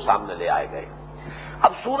دونوں رخ سامنے لے آئے گئے۔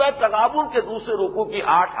 اب سورہ تغابن کے دوسرے رکوع کی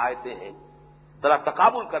 8 آیتیں ہیں، ذرا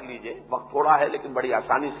تقابل کر لیجئے، وقت تھوڑا ہے لیکن بڑی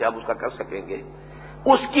آسانی سے ہم اس کا کر سکیں گے۔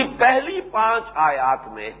 اس کی پہلی 5 آیات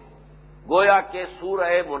میں گویا کہ سورہ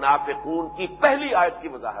منافقون کی پہلی آیت کی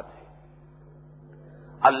وضاحت ہے،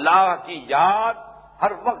 اللہ کی یاد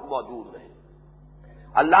ہر وقت موجود رہے۔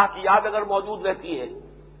 اللہ کی یاد اگر موجود رہتی ہے،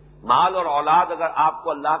 مال اور اولاد اگر آپ کو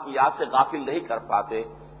اللہ کی یاد سے غافل نہیں کر پاتے،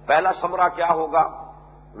 پہلا ثمرہ کیا ہوگا؟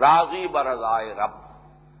 راضی برضائے رب،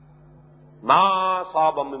 ما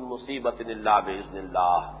صاب من مصیبت الا باذن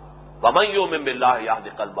اللہ ومن یؤمن باللہ یہد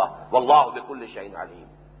قلبہ واللہ بکل شیء علیم۔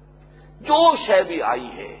 جو شے بھی آئی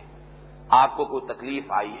ہے، آپ کو کوئی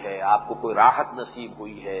تکلیف آئی ہے، آپ کو کوئی راحت نصیب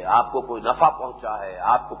ہوئی ہے، آپ کو کوئی نفع پہنچا ہے،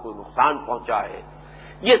 آپ کو کوئی نقصان پہنچا ہے،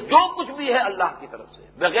 یہ جو کچھ بھی ہے اللہ کی طرف سے،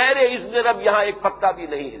 بغیر اذن رب یہاں ایک پتا بھی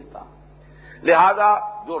نہیں ہلتا۔ لہذا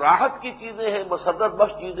جو راحت کی چیزیں ہیں، مسرت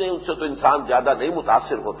بخش چیزیں ہیں، ان سے تو انسان زیادہ نہیں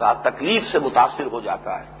متاثر ہوتا، تکلیف سے متاثر ہو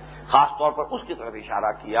جاتا ہے۔ خاص طور پر اس کی طرف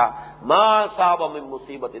اشارہ کیا، ما صاب من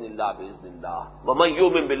مصیبت الا باذن اللہ ومن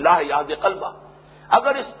یؤمن باللہ یہد قلبہ۔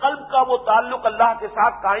 اگر اس قلب کا وہ تعلق اللہ کے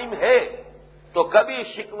ساتھ قائم ہے تو کبھی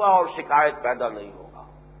شکوہ اور شکایت پیدا نہیں ہوگا۔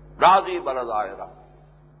 راضی برضائے رب،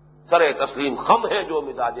 سر تسلیم خم ہے جو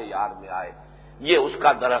مزاج یار میں آئے، یہ اس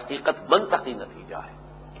کا در حقیقت منطقی نتیجہ ہے۔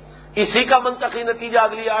 اسی کا منطقی نتیجہ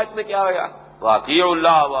اگلی آیت میں کیا آیا؟ واطیعوا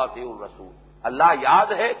اللہ واطیعوا الرسول۔ اللہ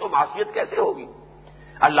یاد ہے تو معصیت کیسے ہوگی؟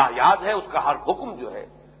 اللہ یاد ہے، اس کا ہر حکم جو ہے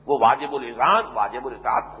وہ واجب الاذعان واجب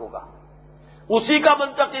الاطاعت ہوگا۔ اسی کا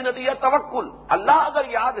منطقی نتیجہ توکل، اللہ اگر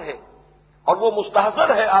یاد ہے اور وہ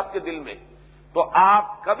مستحضر ہے آپ کے دل میں، تو آپ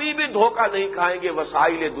کبھی بھی دھوکہ نہیں کھائیں گے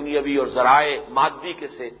وسائل دنیاوی اور ذرائع مادی کے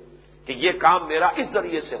سے کہ یہ کام میرا اس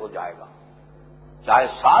ذریعے سے ہو جائے گا، چاہے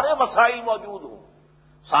سارے وسائل موجود ہوں،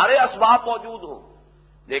 سارے اسباب موجود ہوں،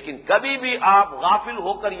 لیکن کبھی بھی آپ غافل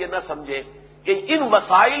ہو کر یہ نہ سمجھیں کہ ان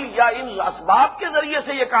وسائل یا ان اسباب کے ذریعے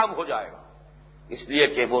سے یہ کام ہو جائے گا، اس لیے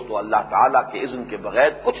کہ وہ تو اللہ تعالیٰ کے اذن کے بغیر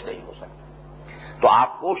کچھ نہیں ہو سکتا۔ تو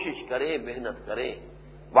آپ کوشش کریں، محنت کریں،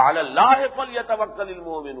 وعلی اللہ فلیتوکل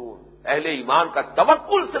المؤمنون، اہل ایمان کا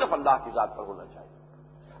توکل صرف اللہ کی ذات پر ہونا چاہیے۔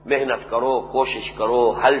 محنت کرو، کوشش کرو،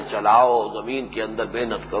 ہل چلاؤ، زمین کے اندر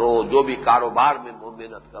محنت کرو، جو بھی کاروبار میں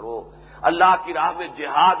محنت کرو، اللہ کی راہ میں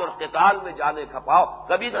جہاد اور قتال میں جانے کھپاؤ،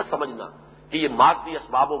 کبھی نہ سمجھنا کہ یہ مادی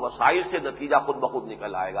اسباب و وسائل سے نتیجہ خود بخود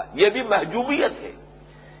نکل آئے گا، یہ بھی محجوبیت ہے،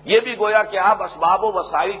 یہ بھی گویا کہ آپ اسباب و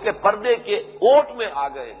وسائل کے پردے کے اوٹ میں آ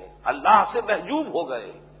گئے ہیں، اللہ سے محجوب ہو گئے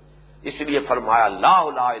ہیں، اس لیے فرمایا اللہ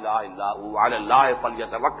لا الہ الا هو علی اللہ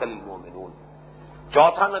فلیتوکل المؤمنون۔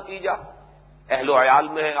 چوتھا نتیجہ، اہل و عیال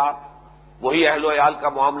میں ہیں آپ، وہی اہل و عیال کا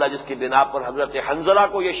معاملہ جس کی بنا پر حضرت حنظلہ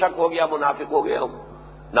کو یہ شک ہو گیا منافق ہو گئے ہم،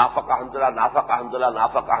 نافق حنظلہ نافق حنظلہ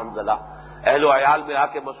نافق حنظلہ، اہل و عیال میں آ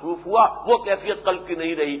کے مصروف ہوا، وہ کیفیت قلب کی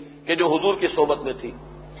نہیں رہی کہ جو حضور کی صحبت میں تھی۔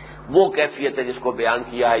 وہ کیفیت ہے جس کو بیان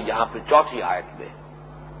کیا ہے یہاں پہ چوتھی آیت میں،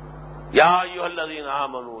 یا ایھا الذین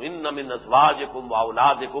آمنوا ان من ازواجکم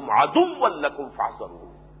واولادکم عدوا لکم فاحذروہ،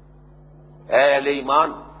 اے اہل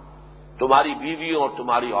ایمان، تمہاری بیویوں اور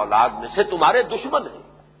تمہاری اولاد میں سے تمہارے دشمن ہیں،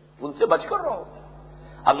 ان سے بچ کر رہو۔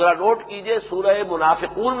 اب ذرا نوٹ کیجئے، سورہ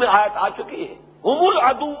منافقون میں آیت آ چکی ہے، ہم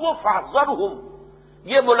العدو فاحذرہم،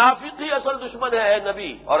 یہ منافق ہی اصل دشمن ہے اے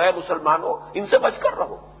نبی اور اے مسلمانوں، ان سے بچ کر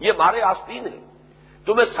رہو، یہ مارے آستین ہے۔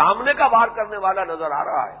 تمہیں سامنے کا وار کرنے والا نظر آ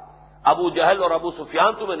رہا ہے، ابو جہل اور ابو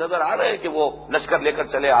سفیان تمہیں نظر آ رہے ہیں کہ وہ لشکر لے کر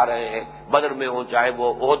چلے آ رہے ہیں، بدر میں ہوں چاہے وہ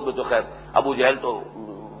احد میں، تو خیر ابو جہل تو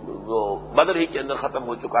وہ بدر ہی کے اندر ختم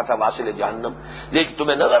ہو چکا تھا، واصل جہنم، لیکن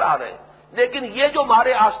تمہیں نظر آ رہے ہیں۔ لیکن یہ جو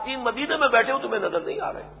مارے آستین مدینے میں بیٹھے ہو تمہیں نظر نہیں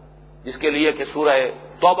آ رہے، جس کے لیے کہ سورہ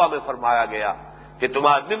توبہ میں فرمایا گیا کہ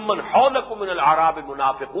تمہارے ممن حولکم من الاعراب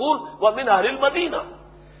منافقون ومن اہل المدینہ،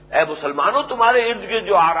 اے مسلمانوں تمہارے ارد گرد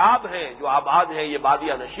جو اعراب ہیں، جو آباد ہیں، یہ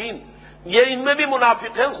بادیہ نشین، یہ ان میں بھی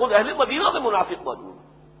منافق ہیں، خود اہل مدینہ میں منافق موجود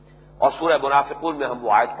ہیں۔ اور سورہ منافقون میں ہم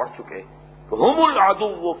وہ آیت پڑھ چکے، ہم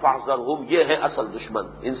العدو فاحذرہم، یہ ہے اصل دشمن،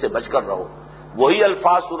 ان سے بچ کر رہو۔ وہی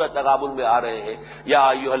الفاظ سورہ تغابن میں آ رہے ہیں، یا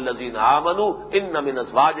ایھا الذین آمنوا ان من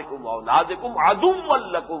ازواجکم واولادکم عدوا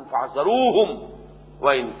لکم فاحذروہم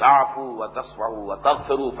وَإِن تَعْفُوا وَتَصْفَحُوا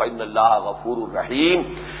وَتَغْفِرُوا فَإِنَّ اللَّهَ غَفُورٌ رَحِيمٌ۔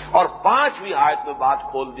 اور پانچویں آیت میں بات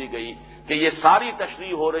کھول دی گئی کہ یہ ساری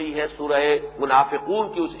تشریح ہو رہی ہے سورہ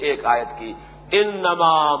منافقون کی اس ایک آیت کی،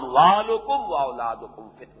 انما اموالکم واولادکم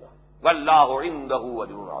فتنہ واللہ عندہ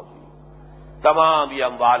اجر عظیم، تمام یہ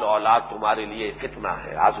اموال اولاد تمہارے لیے فتنہ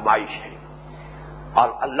ہے، آزمائش ہے، اور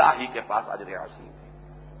اللہ ہی کے پاس اجر عظیم ہے۔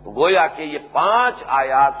 تو گویا کہ یہ 5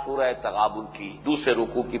 آیات سورہ تغابن کی دوسرے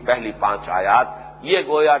رکوع کی پہلی 5 آیات، یہ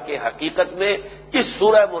گویا کہ حقیقت میں اس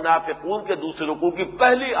سورہ منافقون کے دوسرے رکوع کی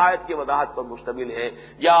پہلی آیت کی وضاحت پر مشتمل ہے،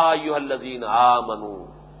 یا ایھا الذین آمنوا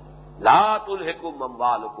لا تلہکم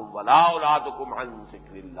اموالکم ولا اولادکم عن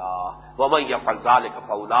ذکر اللہ ومن یفعل ذلک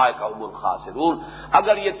فاولئک هم الخاسرون۔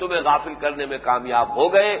 اگر یہ تمہیں غافل کرنے میں کامیاب ہو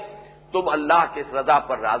گئے، تم اللہ کے رضا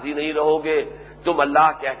پر راضی نہیں رہو گے، تم اللہ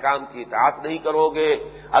کے احکام کی اطاعت نہیں کرو گے،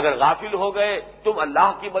 اگر غافل ہو گئے تم اللہ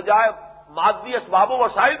کی بجائے مادی اسباب و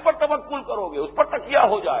وسائل پر توکل کرو گے، اس پر تکیہ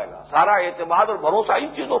ہو جائے گا، سارا اعتماد اور بھروسہ ان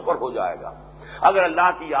چیزوں پر ہو جائے گا۔ اگر اللہ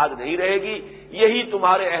کی یاد نہیں رہے گی، یہی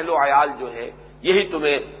تمہارے اہل و عیال جو ہے، یہی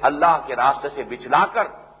تمہیں اللہ کے راستے سے بچلا کر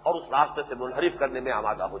اور اس راستے سے منحرف کرنے میں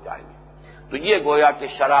آمادہ ہو جائیں گے۔ تو یہ گویا کہ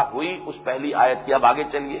شرح ہوئی اس پہلی آیت کی۔ اب آگے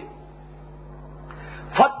چلیے،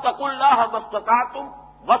 فاتقوا اللہ ما استطعتم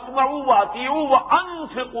واسمعوا واطیعوا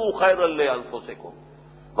وانفقوا خیرا لانفسکم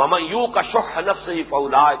ومن یوق شح نفسه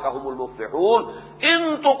فاولئک هم المفلحون ان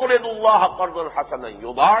تقرضوا اللہ قرضا حسنا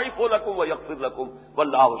یضاعف لکم ویغفر لکم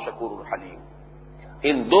واللہ شکور حلیم۔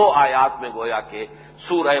 ان 2 آیات میں گویا کہ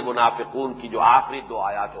سورہ منافقون کی جو آخری 2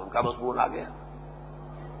 آیات ہیں ان کا مضمون آ گیا۔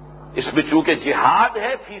 اس میں چونکہ جہاد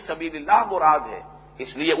ہے، فی سبیل اللہ مراد ہے،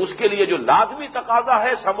 اس لیے اس کے لیے جو لازمی تقاضا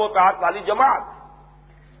ہے سم و طاعت والی جماعت۔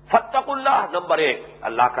 فاتقوا اللہ، نمبر 1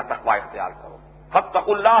 اللہ کا تقوی اختیار کرو،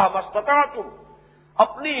 فاتقوا اللہ ما استطعتم،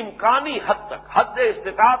 اپنی امکانی حد تک، حد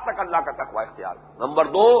استطاعت تک اللہ کا تقوی اختیار کرو۔ نمبر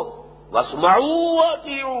 2 واسمعوا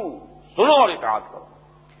واطیعوا، سنو اور اطاعت کرو۔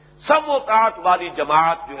 سم و طاعت والی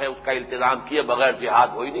جماعت جو ہے اس کا التزام کیے بغیر جہاد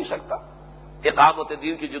ہو ہی نہیں سکتا، اقامت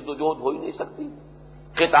دین کی جدوجہد ہو ہی نہیں سکتی،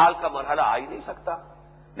 قتال کا مرحلہ آ ہی نہیں سکتا۔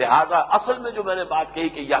 لہذا اصل میں جو میں نے بات کہی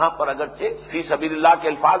کہ یہاں پر اگرچہ فی سبیل اللہ کے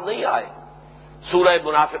الفاظ نہیں آئے سورہ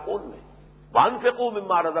منافقون میں، وانفقوا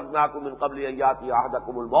مما رزقناکم من قبل ان یاتی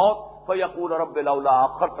احدکم الموت فیقول رب لولا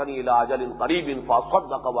اخرتنی الی اجل قریب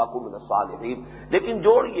فاصدق واکن من الصالحین، لیکن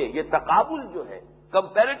جوڑیے، یہ تقابل جو ہے،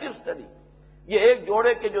 کمپیریٹو اسٹڈی، یہ ایک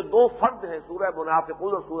جوڑے کے جو 2 فرد ہیں سورہ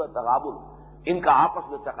منافقون اور سورہ تغابن، ان کا آپس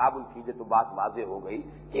میں تقابل کیجئے تو بات واضح ہو گئی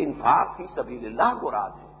کہ انفاق فی سبیل اللہ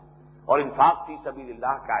مراد ہے، اور انفاق فی سبیل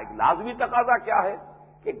اللہ کا ایک لازمی تقاضا کیا ہے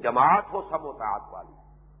کہ ایک جماعت ہو سم و طاعت والی۔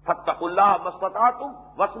 فاتقوا اللہ ما استطعتم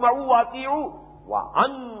واسمعوا واطیعوا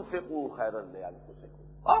وانفقوا خیرا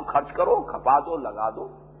لانفسکم، اور خرچ کرو، کھپا دو، لگا دو،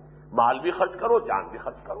 مال بھی خرچ کرو، جان بھی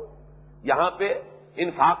خرچ کرو۔ یہاں پہ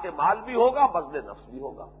انفاق مال بھی ہوگا، بذل نفس بھی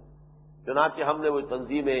ہوگا۔ چنانچہ ہم نے وہ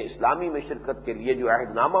تنظیم اسلامی میں شرکت کے لیے جو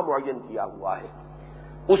عہد نامہ معین کیا ہوا ہے،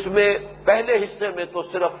 اس میں پہلے حصے میں تو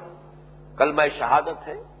صرف کلمہ شہادت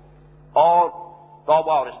ہے اور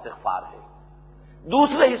توبہ اور استغفار ہے،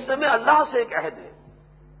 دوسرے حصے میں اللہ سے ایک عہد ہے۔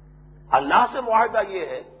 اللہ سے معاہدہ یہ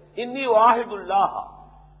ہے، انی اعاہد اللہ،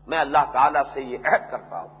 میں اللہ تعالیٰ سے یہ عہد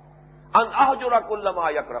کرتا ہوں، ان اہجر کل ما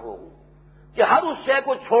یکرہہ، کہ ہر اس شے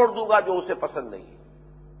کو چھوڑ دوں گا جو اسے پسند نہیں ہے۔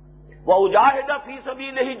 وَأُجَاهِدَ فِي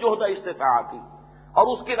سَبِيلِهِ جُهْدَ اسْتِطَاعَتِي، اور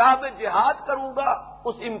اس کی راہ میں جہاد کروں گا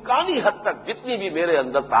اس امکانی حد تک جتنی بھی میرے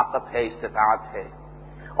اندر طاقت ہے، استطاعت ہے،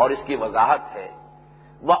 اور اس کی وضاحت ہے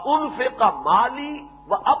وَأُنْفِقَ مَالِي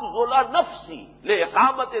وَأَبْذُلَ نَفْسِي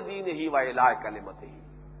لِإِقَامَةِ دِينِهِ وَإِعْلَاءِ كَلِمَتِهِ،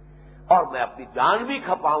 اور میں اپنی جان بھی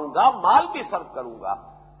کھپاؤں گا، مال بھی صرف کروں گا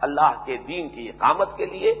اللہ کے دین کی اقامت کے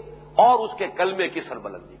لیے اور اس کے کلمے کی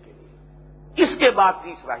سربلندی کے لیے۔ اس کے بعد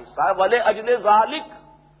تیسرا حصہ ہے وَلِأَجْلِ ذَلِكَ،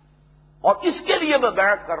 اور اس کے لیے میں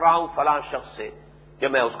بیعت کر رہا ہوں فلاں شخص سے کہ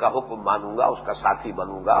میں اس کا حکم مانوں گا، اس کا ساتھی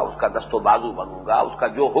بنوں گا، اس کا دست و بازو بنوں گا، اس کا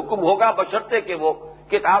جو حکم ہوگا بشرطے کہ وہ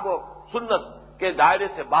کتاب و سنت کے دائرے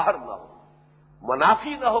سے باہر نہ ہو،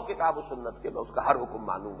 منافی نہ ہو کتاب و سنت کے، میں اس کا ہر حکم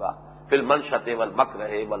مانوں گا فی المنشط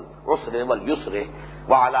والمکرہ والعسر والیسر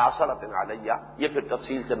وعلی عثرۃ علیہ۔ یہ پھر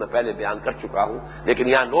تفصیل سے میں پہلے بیان کر چکا ہوں، لیکن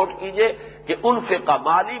یہاں نوٹ کیجئے کہ انفق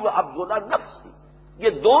مالی وابذل نفسی، یہ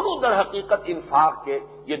دونوں در حقیقت انفاق کے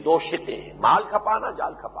یہ دو شقیں ہیں، مال کھپانا،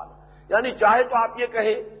 جان کھپانا۔ یعنی چاہے تو آپ یہ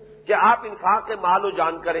کہیں کہ آپ انفاق مال و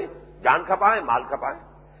جان کریں، جان کھپائیں، مال کھپائیں،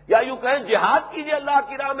 یا یوں کہیں جہاد کیجئے اللہ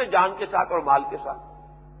کی راہ میں جان کے ساتھ اور مال کے ساتھ۔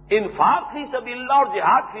 انفاق فی سبیل اللہ اور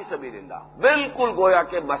جہاد فی سبیل اللہ بالکل گویا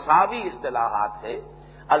کہ مساوی اصطلاحات ہیں،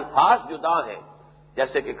 الفاظ جدا ہیں۔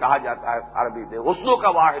 جیسے کہ کہا جاتا ہے عربی میں حسنوں کا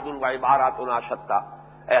واحد و عباراتنا شتیٰ،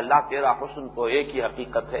 اے اللہ تیرا حسن تو ایک ہی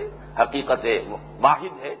حقیقت ہے، حقیقت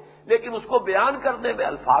واحد ہے، لیکن اس کو بیان کرنے میں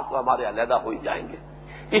الفاظ تو ہمارے علیحدہ ہو ہی جائیں گے۔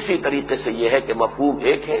 اسی طریقے سے یہ ہے کہ مفہوم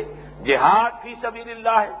ایک ہے، جہاد فی سبیل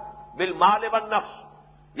اللہ ہے بالمال والنفس،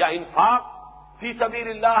 یا انفاق فی سبیل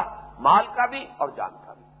اللہ مال کا بھی اور جان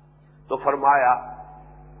کا بھی۔ تو فرمایا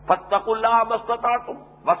فاتقوا اللہ ما استطعتم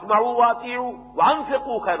واسمعوا واطیعوا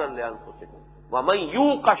وانفقوا خیرا لانفسکم ومن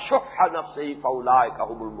یوق شح نفسہ فاولئک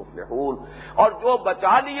هم المفلحون، اور جو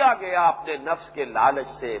بچا لیا گیا اپنے نفس کے لالچ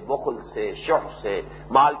سے، بخل سے، شح سے،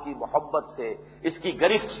 مال کی محبت سے، اس کی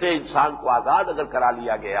گرفت سے انسان کو آزاد اگر کرا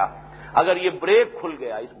لیا گیا، اگر یہ بریک کھل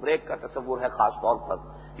گیا، اس بریک کا تصور ہے خاص طور پر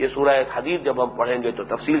یہ سورہ حدید جب ہم پڑھیں گے تو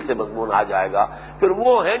تفصیل سے مضمون آ جائے گا، پھر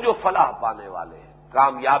وہ ہیں جو فلاح پانے والے ہیں،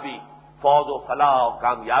 کامیابی، فوز و فلاح اور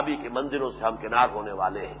کامیابی کے منزلوں سے ہمکنار ہونے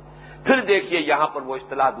والے ہیں۔ پھر دیکھیے یہاں پر وہ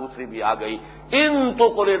اصطلاح دوسری بھی آ گئی، ان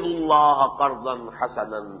تقرضوا اللہ قرضا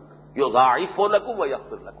حسنا یضاعفہ لکم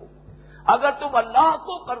ویغفر لکم، اگر تم اللہ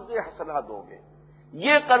کو قرض حسنہ دو گے،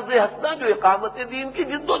 یہ قرض حسنہ جو اقامت دین کی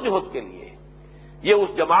جد و جہد کے لیے، یہ اس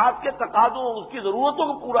جماعت کے تقاضوں، اس کی ضرورتوں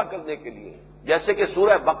کو پورا کرنے کے لیے، جیسے کہ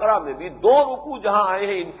سورہ بقرہ میں بھی دو رکوع جہاں آئے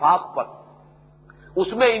ہیں انفاق پر،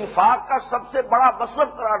 اس میں انفاق کا سب سے بڑا مصرف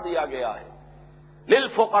قرار دیا گیا ہے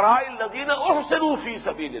للفقراء الذین احسنوا فی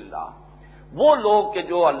سبیل اللہ، وہ لوگ کہ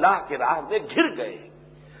جو اللہ کے راہ میں گھر گئے،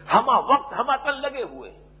 ہمہ وقت ہمہ تن لگے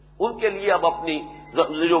ہوئے، ان کے لیے اب اپنی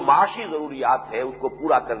جو معاشی ضروریات ہے اس کو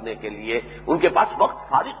پورا کرنے کے لیے ان کے پاس وقت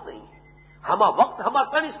فارغ نہیں ہے، ہمہ وقت ہمہ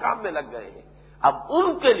تن اس کام میں لگ گئے ہیں، اب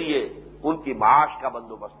ان کے لیے ان کی معاش کا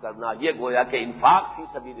بندوبست کرنا، یہ گویا کہ انفاق فی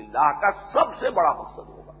سبیل اللہ کا سب سے بڑا مقصد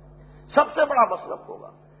ہوگا، سب سے بڑا مصرف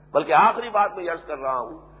ہوگا۔ بلکہ آخری بات میں عرض کر رہا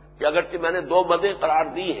ہوں کہ اگرچہ میں نے دو مدیں قرار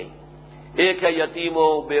دی ہیں، ایک ہے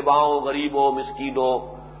یتیموں، بیواؤں، غریبوں، مسکینوں،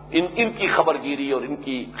 ان کی خبرگیری اور ان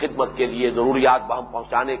کی خدمت کے لیے ضروریات بہم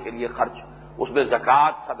پہنچانے کے لیے خرچ، اس میں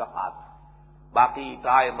زکوٰۃ، صدقات، باقی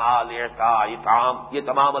عطاء مال، اعطاء، اطعام، یہ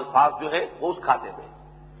تمام الفاظ جو ہیں وہ اس کھاتے میں،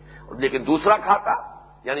 لیکن دوسرا کھاتا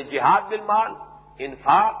یعنی جہاد بالمال،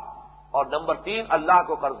 انفاق، اور نمبر 3 اللہ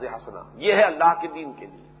کو قرض حسنہ، یہ ہے اللہ کے دین کے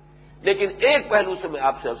لیے۔ لیکن ایک پہلو سے میں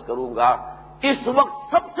آپ سے عرض کروں گا، اس وقت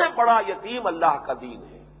سب سے بڑا یتیم اللہ کا دین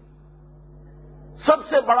ہے، سب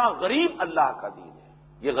سے بڑا غریب اللہ کا دین ہے۔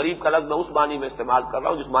 یہ غریب کا لفظ میں اس معنی میں استعمال کر رہا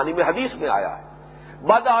ہوں جس معنی میں حدیث میں آیا ہے،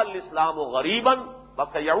 بدا الاسلام غریبا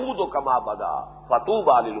فسیعود کما بدا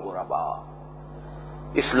فطوبی للغرباء،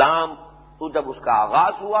 اسلام تو جب اس کا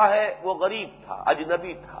آغاز ہوا ہے وہ غریب تھا،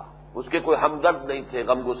 اجنبی تھا، اس کے کوئی ہمدرد نہیں تھے،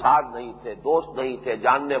 غمگسار نہیں تھے، دوست نہیں تھے،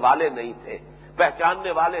 جاننے والے نہیں تھے،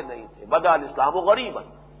 پہچاننے والے نہیں تھے، بدا الاسلام غریبا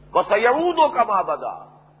وسیعود کما بدا،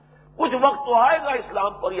 کچھ وقت تو آئے گا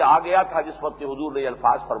اسلام پر، یہ آ گیا تھا جس وقت حضور نے یہ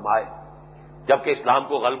الفاظ فرمائے جبکہ اسلام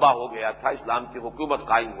کو غلبہ ہو گیا تھا، اسلام کی حکومت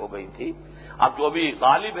قائم ہو گئی تھی، اب جو بھی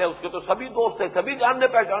غالب ہے اس کے تو سبھی دوست ہیں، سبھی جاننے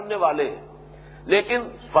پہچاننے والے ہیں، لیکن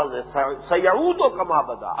سیعود کما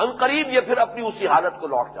بدا، عنقریب یہ پھر اپنی اسی حالت کو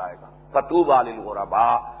لوٹ جائے گا، فطوبی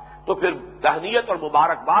للغرباء، تو پھر تہنیت اور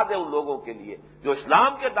مبارکباد ہے ان لوگوں کے لیے جو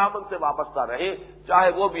اسلام کے دامن سے وابستہ رہے، چاہے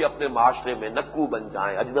وہ بھی اپنے معاشرے میں نکو بن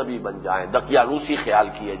جائیں، اجنبی بن جائیں، دقیانوسی خیال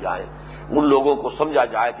کیے جائیں، ان لوگوں کو سمجھا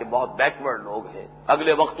جائے کہ بہت بیکورڈ لوگ ہیں،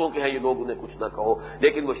 اگلے وقتوں کے ہیں یہ لوگ، انہیں کچھ نہ کہو،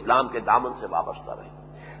 لیکن وہ اسلام کے دامن سے وابستہ رہے۔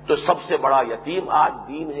 تو سب سے بڑا یتیم آج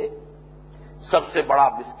دین ہے، سب سے بڑا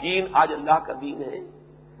مسکین آج اللہ کا دین ہے،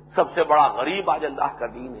 سب سے بڑا غریب آج اللہ کا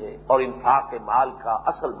دین ہے، اور انفاق مال کا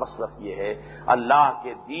اصل مصرف یہ ہے اللہ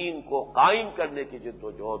کے دین کو قائم کرنے کی جد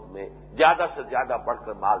و جہد میں زیادہ سے زیادہ بڑھ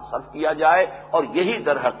کر مال صرف کیا جائے، اور یہی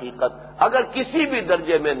در حقیقت اگر کسی بھی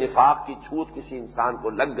درجے میں نفاق کی چھوٹ کسی انسان کو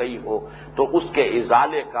لگ گئی ہو تو اس کے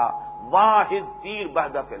ازالے کا واحد تیر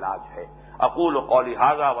بہدف علاج ہے۔ اقول قولی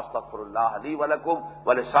ھذا واستغفر اللہ لی ولکم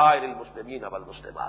ولسائر المسلمین والمسلمات۔